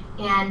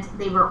 and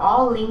they were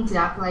all linked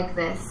up like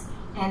this,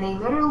 and they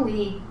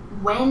literally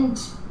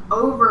went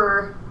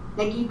over,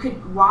 like you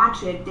could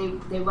watch it,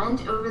 they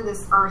went over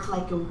this earth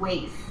like a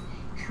wave,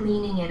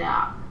 cleaning it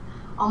up.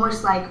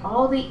 Almost like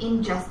all the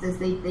injustice,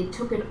 they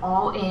took it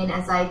all in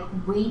as like,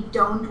 we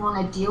don't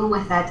want to deal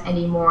with that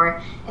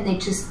anymore, and they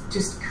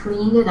just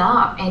cleaned it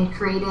up and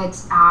created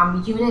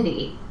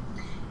unity.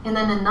 And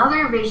then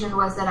another vision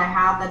was that I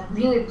had that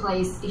really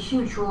plays a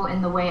huge role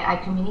in the way I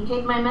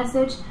communicate my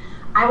message.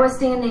 I was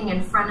standing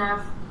in front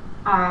of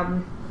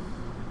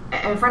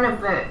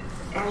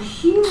a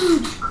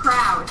huge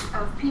crowd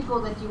of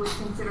people that you would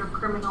consider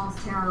criminals,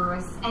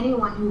 terrorists,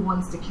 anyone who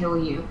wants to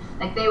kill you.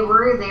 Like, they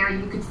were there,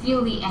 you could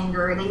feel the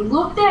anger. They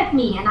looked at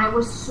me and I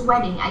was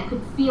sweating. I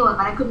could feel it,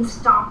 but I couldn't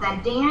stop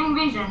that dang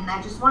vision.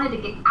 I just wanted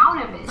to get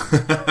out of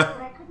it. But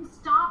I couldn't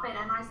stop it,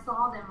 and I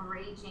saw them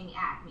raging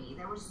at me.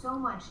 There was so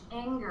much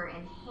anger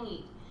and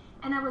hate.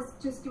 And I was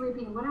just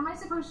repeating, what am I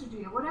supposed to do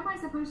here? What am I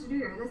supposed to do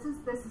here? This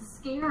is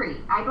scary.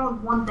 I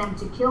don't want them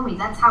to kill me.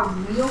 That's how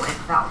real it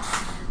felt.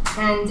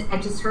 And I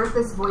just heard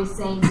this voice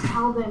saying,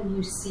 tell them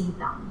you see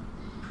them.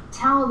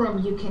 Tell them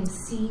you can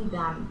see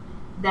them.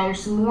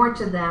 There's more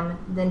to them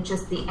than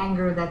just the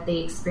anger that they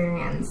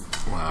experience.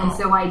 Wow. And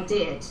so I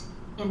did.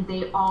 And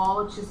they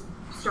all just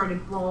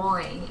started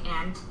bawling,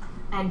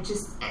 and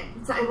just,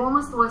 so it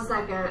almost was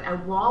like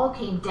a wall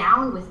came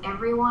down with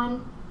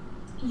everyone.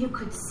 You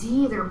could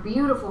see their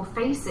beautiful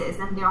faces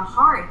and their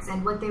hearts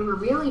and what they were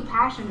really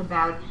passionate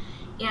about.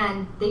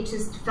 And they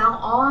just fell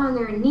all on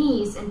their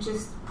knees and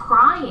just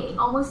crying,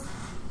 almost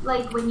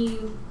like when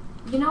you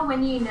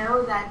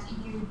know that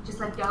you just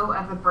let go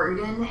of a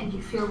burden and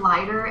you feel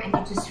lighter and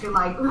you just feel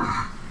like,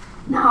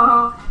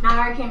 no,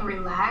 now I can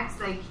relax.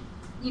 Like,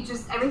 you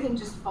just, everything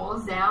just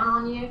falls down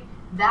on you.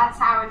 That's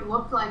how it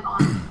looked like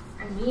on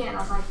me, and I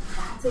was like,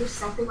 that's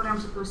exactly what I'm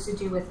supposed to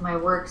do with my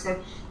work. So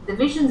the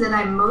visions that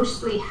I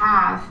mostly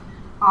have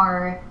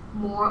are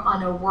more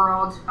on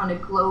a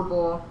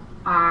global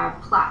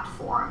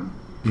platform.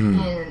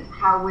 And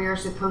how we're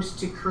supposed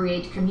to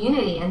create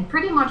community. And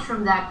pretty much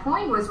from that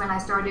point was when I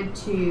started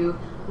to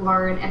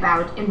learn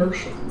about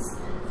emotions.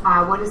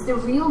 What is the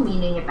real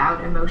meaning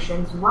about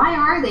emotions? Why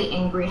are they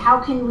angry? How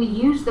can we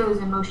use those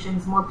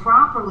emotions more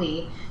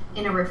properly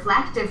in a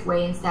reflective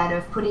way instead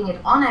of putting it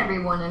on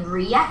everyone and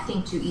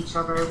reacting to each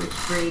other, which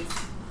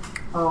creates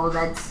all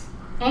that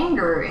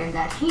anger and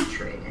that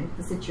hatred and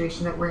the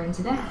situation that we're in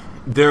today?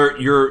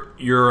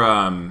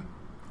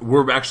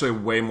 We're actually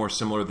way more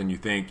similar than you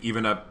think,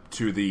 even up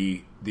to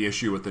the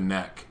issue with the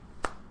neck.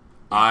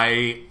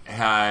 I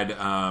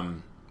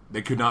had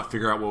they could not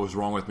figure out what was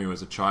wrong with me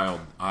as a child.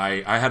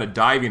 I had a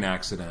diving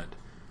accident,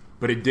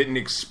 but it didn't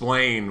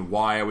explain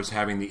why I was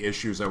having the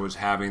issues I was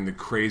having, the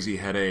crazy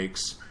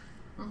headaches.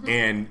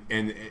 And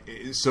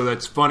so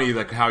that's funny,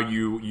 like how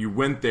you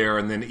went there,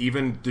 and then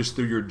even just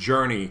through your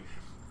journey,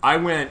 I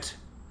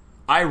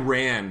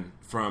ran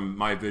from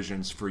my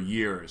visions for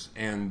years,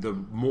 and the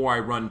more I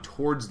run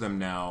towards them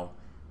now,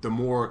 the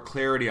more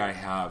clarity I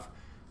have.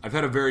 I've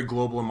had a very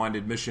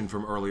global-minded mission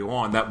from early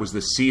on. That was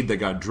the seed that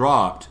got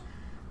dropped.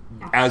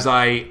 As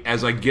I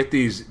get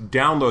these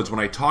downloads, when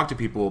I talk to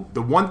people,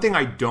 the one thing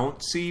I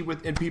don't see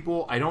in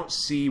people, I don't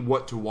see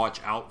what to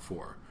watch out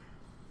for.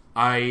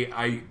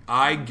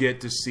 I get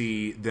to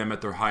see them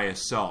at their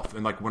highest self.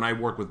 And like when I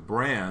work with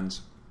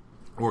brands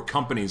or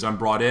companies, I'm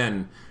brought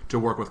in to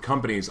work with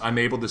companies, I'm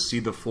able to see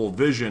the full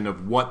vision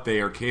of what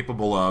they are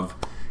capable of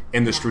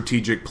and the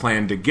strategic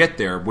plan to get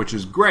there, which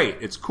is great.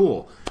 It's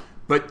cool.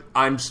 But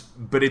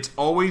it's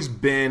always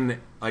been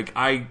like,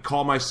 I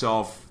call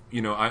myself,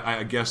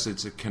 I guess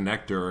it's a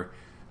connector.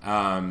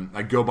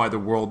 I go by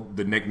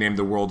the nickname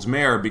the world's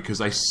mayor,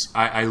 because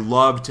I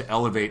love to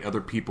elevate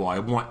other people. I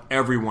want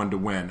everyone to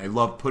win. I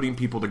love putting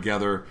people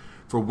together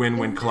for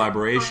win-win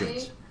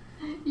collaborations.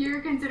 Funny?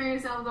 You're considering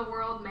yourself the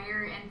world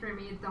mayor, and for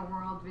me, it's the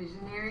world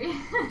visionary.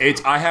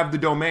 I have the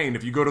domain.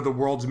 If you go to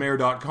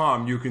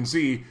theworldsmayor.com, you can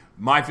see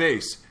my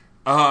face.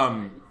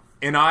 And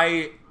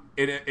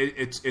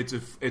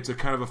it's a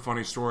kind of a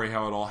funny story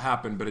how it all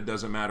happened, but it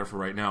doesn't matter for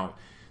right now.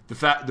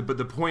 But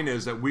the point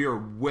is that we are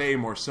way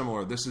more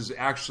similar. This is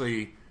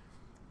actually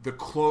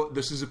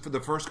this is for the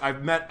first.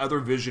 I've met other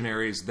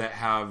visionaries that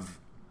have,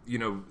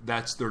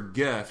 that's their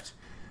gift,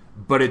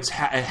 but it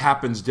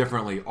happens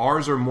differently.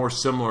 Ours are more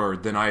similar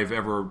than I've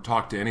ever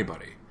talked to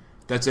anybody.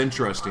 That's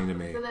interesting to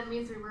me. So that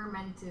means we were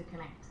meant to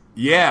connect.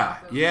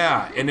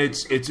 Yeah, and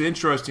it's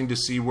interesting to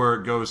see where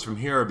it goes from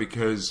here,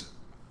 because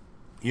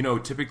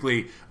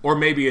typically, or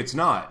maybe it's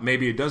not.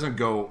 Maybe it doesn't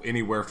go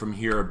anywhere from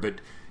here, but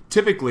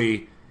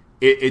typically.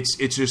 It's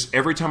just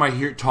every time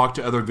I talk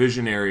to other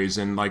visionaries,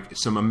 and like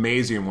some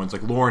amazing ones,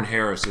 like Lauren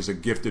Harris is a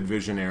gifted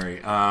visionary,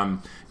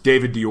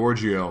 David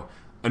Diorgio,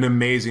 an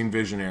amazing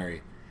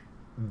visionary.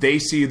 They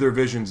see their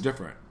visions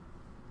different,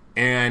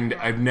 and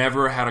I've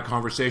never had a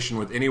conversation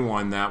with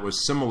anyone that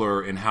was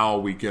similar in how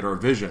we get our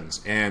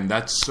visions, and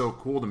that's so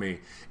cool to me.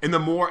 And the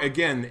more,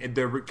 again,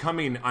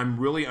 I'm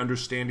really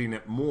understanding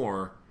it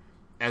more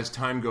as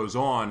time goes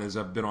on, as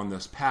I've been on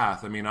this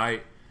path. I mean,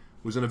 I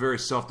was in a very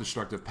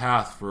self-destructive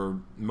path for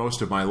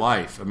most of my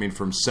life. I mean,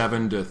 from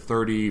 7 to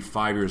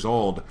 35 years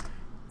old,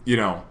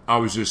 I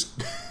was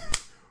just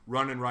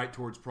running right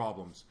towards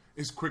problems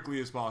as quickly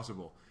as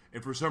possible.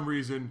 And for some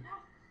reason,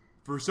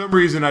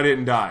 I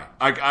didn't die.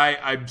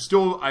 I'm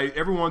still,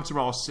 every once in a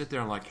while I'll sit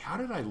there and like, how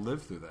did I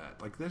live through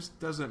that? Like, this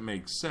doesn't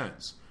make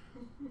sense.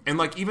 And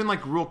like, even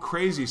like real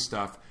crazy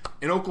stuff.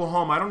 In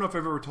Oklahoma, I don't know if I've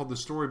ever told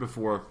this story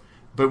before,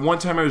 but one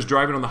time I was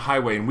driving on the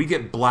highway and we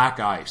get black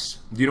ice.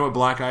 Do you know what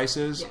black ice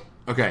is? Yeah.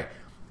 Okay.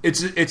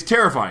 It's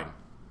terrifying.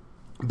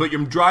 But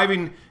I'm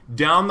driving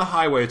down the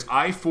highway. It's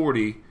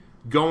I-40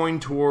 going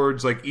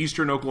towards like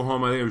eastern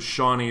Oklahoma. I think it was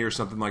Shawnee or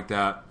something like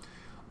that.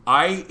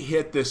 I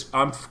hit this.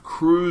 I'm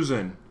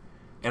cruising,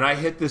 and I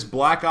hit this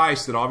black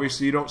ice that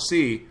obviously you don't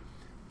see,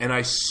 and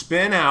I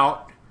spin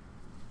out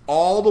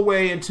all the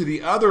way into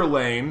the other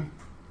lane,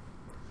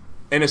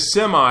 and a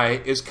semi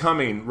is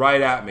coming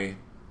right at me.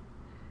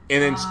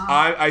 And then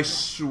I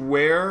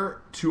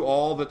swear to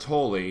all that's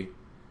holy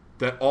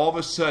that all of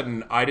a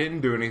sudden I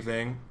didn't do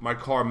anything. My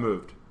car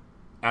moved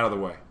out of the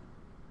way.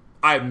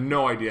 I have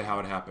no idea how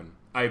it happened.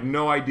 I have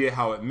no idea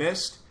how it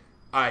missed.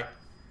 And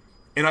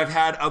I've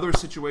had other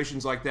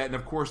situations like that, and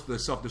of course the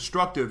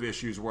self-destructive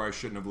issues where I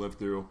shouldn't have lived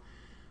through.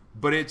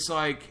 But it's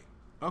like,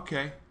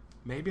 okay,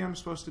 maybe I'm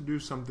supposed to do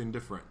something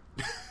different.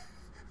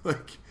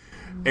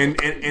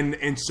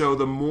 And so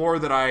the more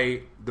that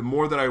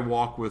I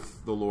walk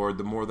with the Lord,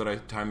 the more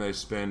time that I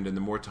spend, and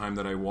the more time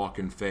that I walk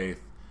in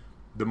faith,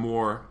 the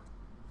more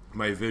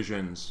my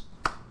visions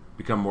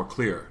become more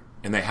clear,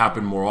 and they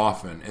happen more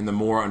often, and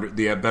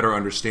the better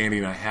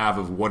understanding I have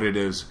of what it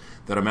is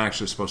that I'm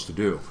actually supposed to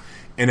do.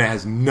 And it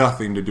has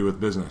nothing to do with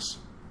business.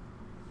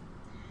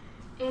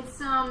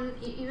 It's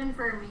even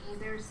for me,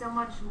 there's so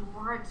much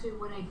more to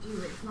what I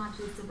do. It's not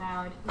just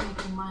about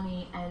making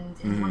money and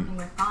working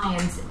with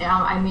clients.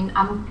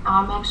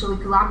 I'm actually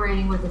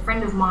collaborating with a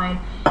friend of mine,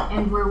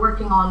 and we're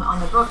working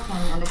on a book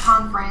and a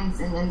conference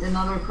and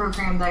another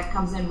program that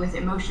comes in with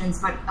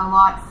emotions, but a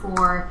lot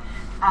for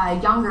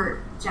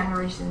younger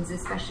generations,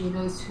 especially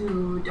those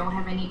who don't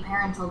have any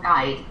parental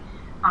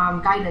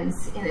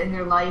guidance in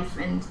their life.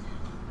 And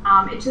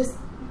it just,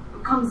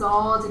 comes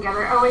all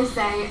together. I always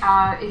say,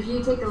 if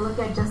you take a look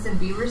at Justin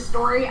Bieber's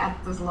story, I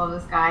just love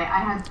this guy. I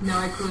have no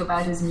clue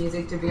about his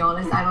music, to be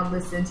honest. I don't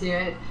listen to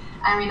it.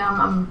 I mean,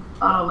 I'm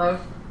I don't know,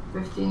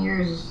 15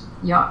 years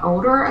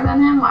older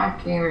than him. I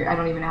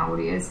don't even know how old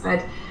he is,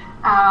 but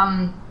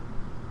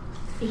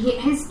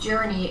his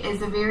journey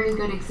is a very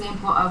good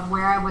example of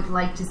where I would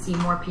like to see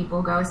more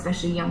people go,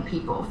 especially young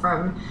people.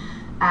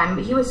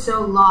 He was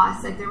so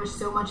lost, like there was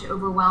so much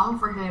overwhelm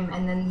for him,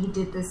 and then he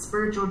did this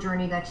spiritual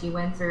journey that he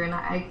went through. And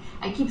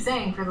I keep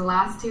saying for the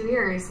last 2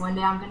 years, one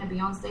day I'm going to be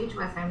on stage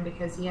with him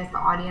because he has the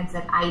audience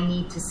that I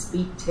need to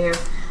speak to.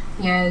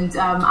 And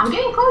I'm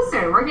getting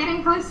closer. We're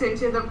getting closer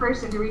to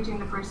to reaching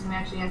the person who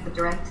actually has the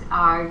direct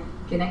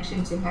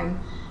connection to him.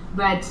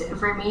 But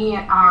for me,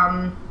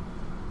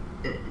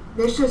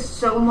 there's just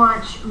so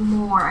much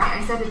more.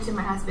 I said it to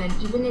my husband,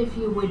 even if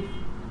you would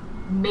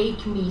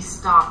make me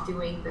stop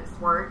doing this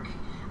work,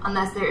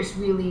 unless there's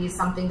really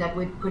something that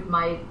would put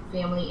my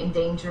family in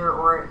danger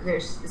or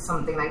there's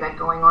something like that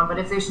going on. But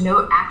if there's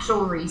no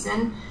actual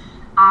reason,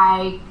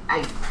 I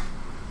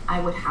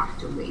would have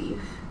to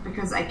leave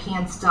because I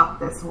can't stop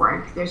this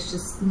work. There's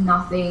just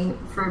nothing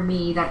for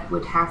me that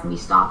would have me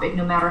stop it,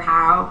 no matter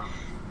how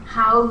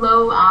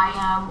low I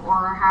am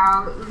or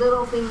how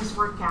little things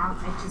work out.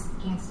 I just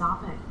can't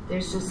stop it.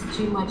 There's just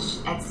too much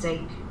at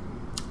stake.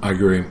 I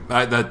agree.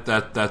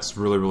 That's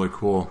really, really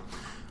cool.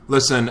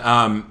 Listen,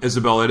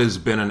 Isabel, it has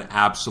been an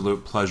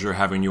absolute pleasure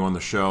having you on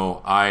the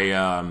show.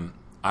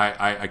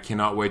 I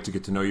cannot wait to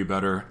get to know you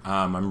better.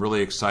 I'm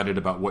really excited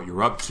about what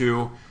you're up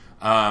to.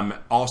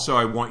 Also,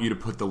 I want you to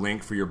put the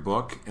link for your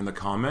book in the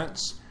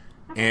comments.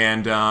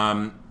 And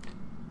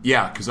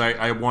because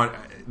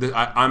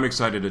I'm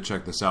excited to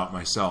check this out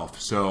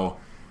myself. So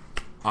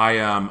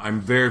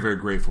I'm very, very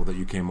grateful that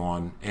you came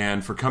on.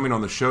 And for coming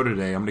on the show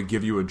today, I'm going to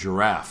give you a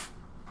giraffe.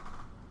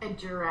 A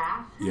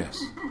giraffe?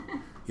 Yes.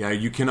 Yeah,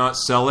 you cannot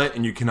sell it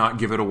and you cannot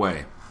give it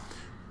away.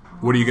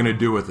 What are you going to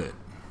do with it?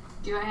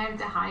 Do I have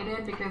to hide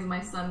it? Because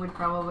my son would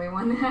probably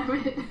want to have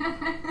it.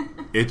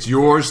 It's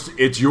yours.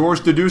 It's yours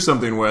to do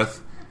something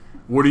with.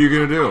 What are you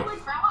going to do? I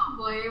would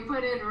probably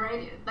put it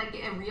right, like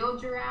a real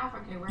giraffe.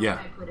 Okay, where would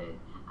I put it?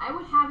 I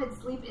would have it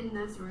sleep in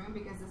this room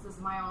because this is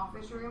my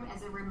office room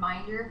as a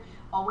reminder,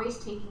 always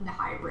taking the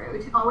high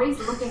road, always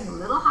looking a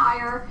little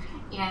higher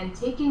and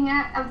taking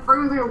a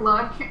further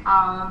look,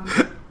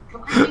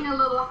 climbing a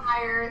little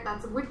higher.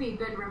 That would be a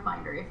good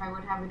reminder if I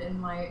would have it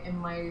in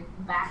my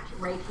back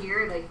right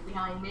here, like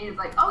behind me. It's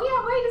like, oh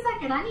yeah, wait a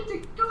second, I need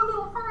to go a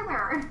little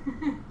further.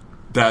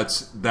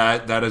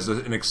 That is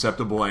an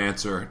acceptable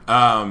answer.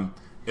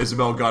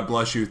 Isabel, God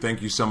bless you.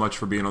 Thank you so much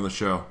for being on the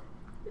show.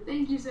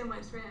 Thank you so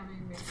much for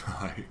having me.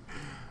 Bye.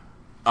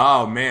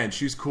 Oh, man,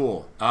 she's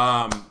cool.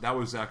 That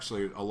was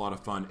actually a lot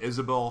of fun.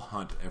 Isabel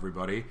Hundt,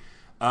 everybody.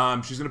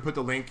 She's going to put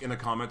the link in the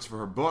comments for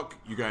her book.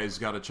 You guys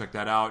got to check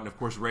that out. And, of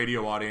course,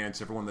 radio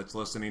audience, everyone that's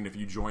listening, if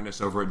you join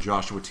us over at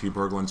Joshua T.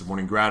 Berglan's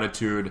Morning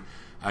Gratitude,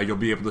 you'll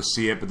be able to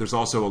see it. But there's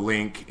also a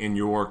link in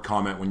your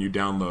comment when you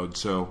download,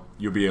 so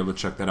you'll be able to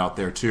check that out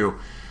there, too.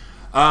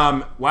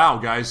 Wow,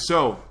 guys.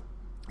 So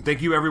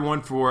thank you,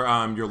 everyone, for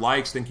your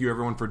likes. Thank you,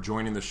 everyone, for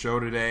joining the show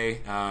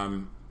today.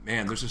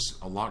 Man, there's just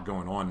a lot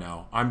going on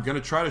now. I'm going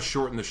to try to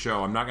shorten the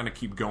show. I'm not going to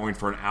keep going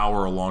for an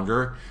hour or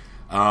longer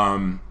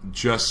to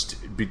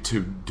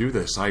do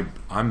this. I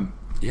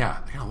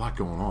got a lot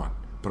going on.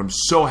 But I'm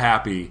so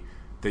happy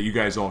that you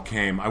guys all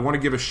came. I want to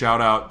give a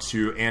shout-out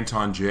to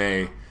Anton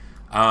J.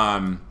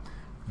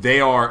 They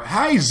are...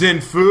 Hi,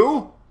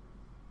 Zinfu!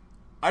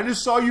 I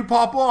just saw you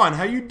pop on.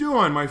 How you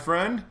doing, my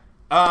friend?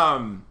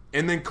 And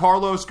then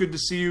Carlos, good to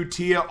see you.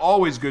 Tia,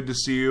 always good to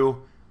see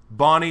you.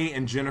 Bonnie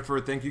and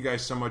Jennifer, thank you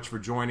guys so much for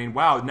joining.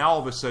 Wow, now all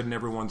of a sudden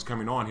everyone's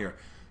coming on here.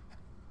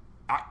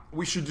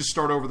 We should just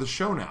start over the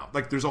show now.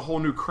 Like, there's a whole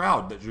new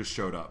crowd that just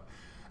showed up.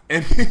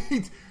 And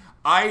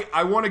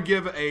I want to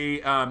give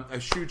a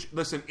huge...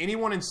 Listen,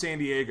 anyone in San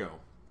Diego,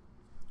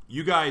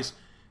 you guys,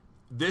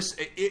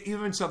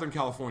 even Southern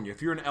California,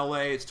 if you're in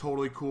LA, it's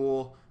totally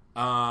cool.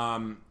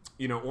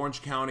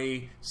 Orange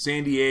County,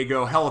 San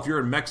Diego, hell, if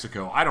you're in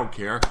Mexico, I don't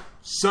care.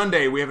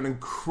 Sunday, we have an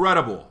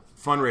incredible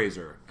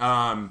fundraiser.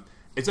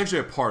 It's actually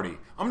a party.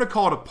 I'm going to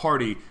call it a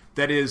party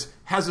that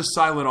has a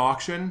silent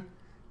auction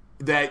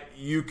that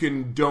you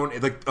can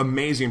donate, like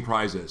amazing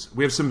prizes.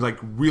 We have some like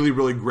really,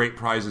 really great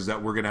prizes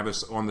that we're going to have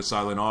on the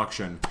silent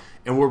auction.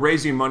 And we're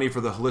raising money for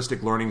the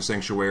Holistic Learning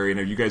Sanctuary.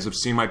 And you guys have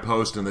seen my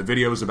post and the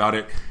videos about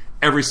it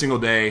every single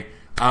day.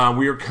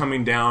 We are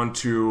coming down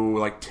to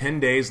like 10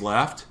 days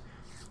left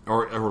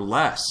or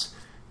less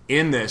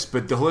in this.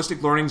 But the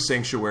Holistic Learning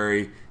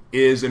Sanctuary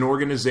is an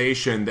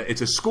organization that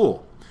it's a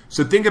school.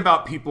 So think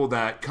about people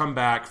that come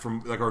back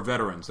from, like our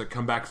veterans, that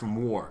come back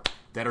from war,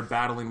 that are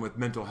battling with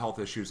mental health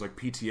issues like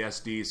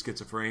PTSD,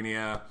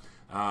 schizophrenia,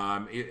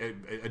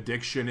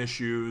 addiction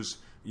issues,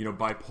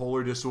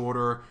 bipolar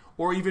disorder,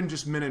 or even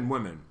just men and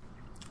women.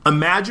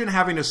 Imagine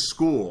having a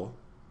school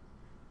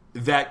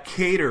that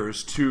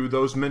caters to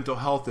those mental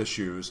health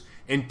issues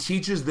and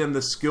teaches them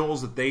the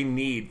skills that they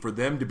need for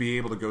them to be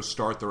able to go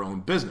start their own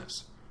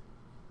business.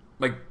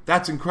 Like,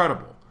 that's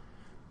incredible.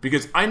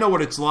 because I know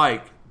what it's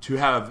like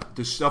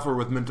to suffer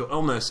with mental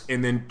illness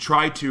and then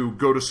try to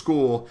go to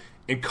school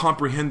and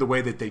comprehend the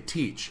way that they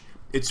teach.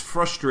 It's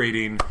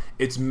frustrating,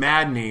 it's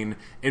maddening,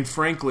 and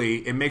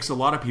frankly, it makes a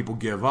lot of people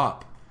give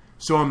up.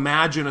 So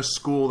imagine a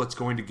school that's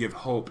going to give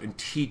hope and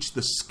teach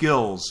the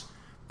skills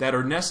that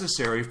are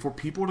necessary for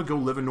people to go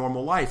live a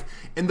normal life.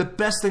 And the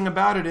best thing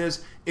about it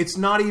is, it's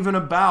not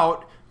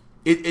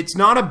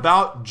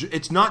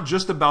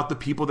just about the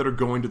people that are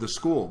going to the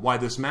school, why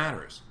this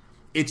matters.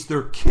 It's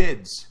their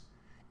kids.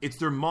 It's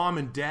their mom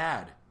and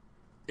dad.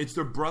 It's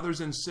their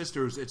brothers and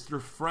sisters. It's their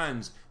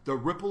friends. The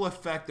ripple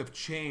effect of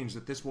change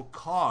that this will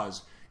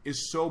cause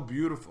is so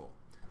beautiful.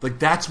 Like,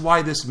 that's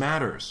why this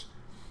matters.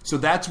 So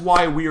that's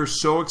why we are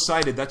so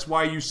excited. That's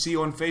why you see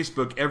on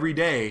Facebook every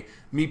day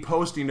me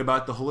posting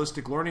about the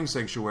Holistic Learning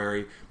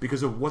Sanctuary,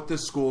 because of what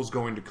this school is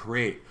going to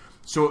create.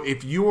 So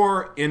if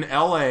you're in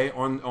LA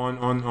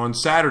on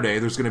Saturday,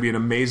 there's going to be an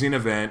amazing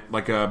event,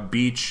 like a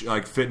beach,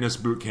 like fitness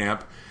boot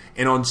camp.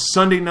 And on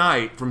Sunday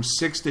night from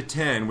 6 to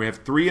 10, we have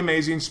 3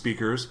 amazing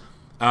speakers,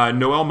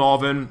 Noel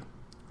Malvin,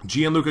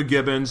 Gianluca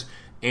Gibbons,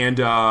 and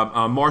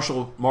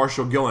Marshall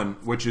Gillen,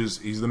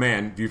 he's the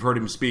man. If you've heard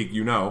him speak,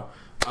 you know.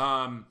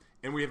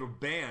 And we have a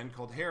band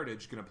called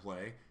Heritage going to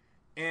play.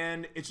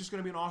 And it's just going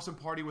to be an awesome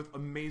party with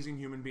amazing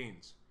human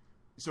beings.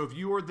 So if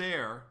you are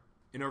there,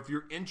 if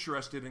you're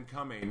interested in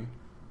coming,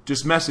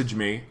 just message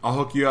me. I'll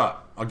hook you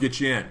up. I'll get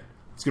you in.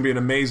 It's going to be an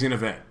amazing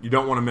event. You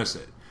don't want to miss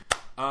it.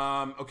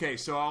 Okay,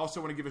 so I also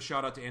want to give a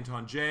shout out to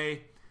Anton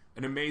J,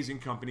 an amazing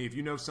company. If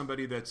you know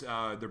somebody that's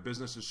their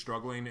business is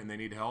struggling and they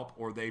need help,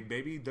 or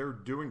they're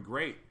doing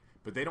great,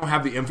 but they don't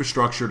have the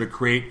infrastructure to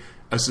create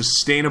a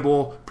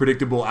sustainable,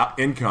 predictable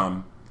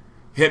income,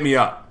 hit me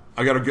up.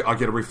 I'll get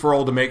a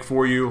referral to make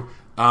for you.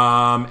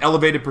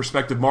 Elevated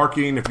Perspective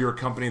Marketing, if you're a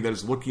company that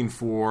is looking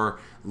for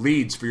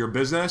leads for your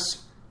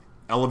business,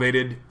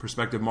 Elevated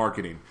Perspective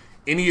Marketing.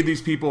 Any of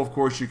these people, of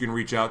course, you can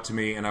reach out to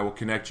me and I will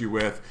connect you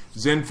with.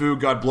 Zenfu,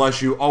 God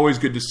bless you. Always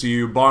good to see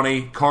you.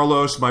 Bonnie,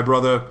 Carlos, my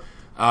brother,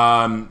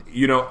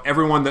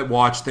 everyone that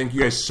watched, thank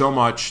you guys so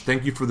much.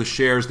 Thank you for the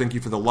shares. Thank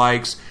you for the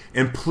likes.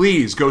 And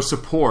please go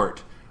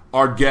support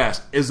our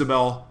guest,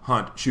 Isabel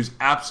Hundt. She was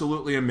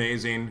absolutely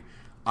amazing.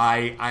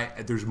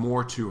 There's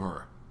more to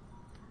her.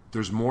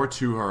 There's more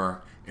to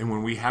her. And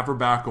when we have her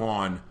back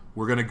on,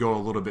 we're going to go a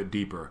little bit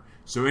deeper.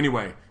 So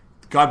anyway,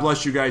 God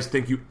bless you guys.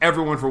 Thank you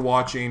everyone for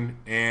watching,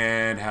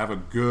 and have a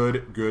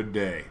good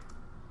day.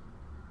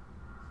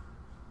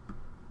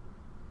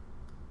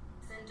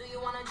 Do you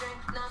want to drink?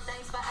 No,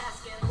 thanks for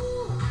asking.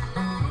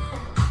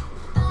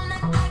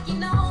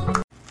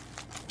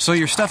 So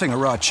you're stuffing a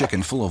raw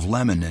chicken full of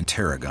lemon and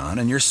tarragon,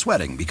 and you're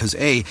sweating because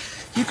A,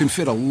 you can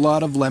fit a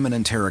lot of lemon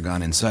and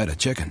tarragon inside a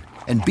chicken,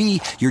 and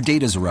B, your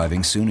date is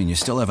arriving soon and you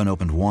still haven't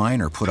opened wine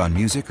or put on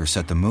music or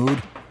set the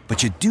mood.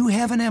 But you do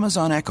have an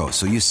Amazon Echo,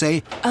 so you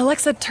say,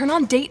 Alexa, turn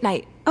on date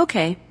night.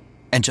 Okay.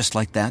 And just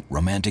like that,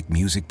 romantic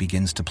music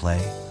begins to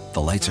play,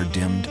 the lights are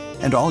dimmed,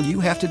 and all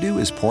you have to do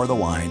is pour the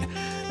wine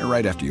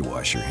right after you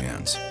wash your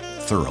hands.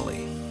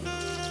 Thoroughly.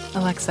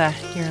 Alexa,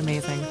 you're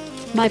amazing.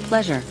 My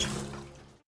pleasure.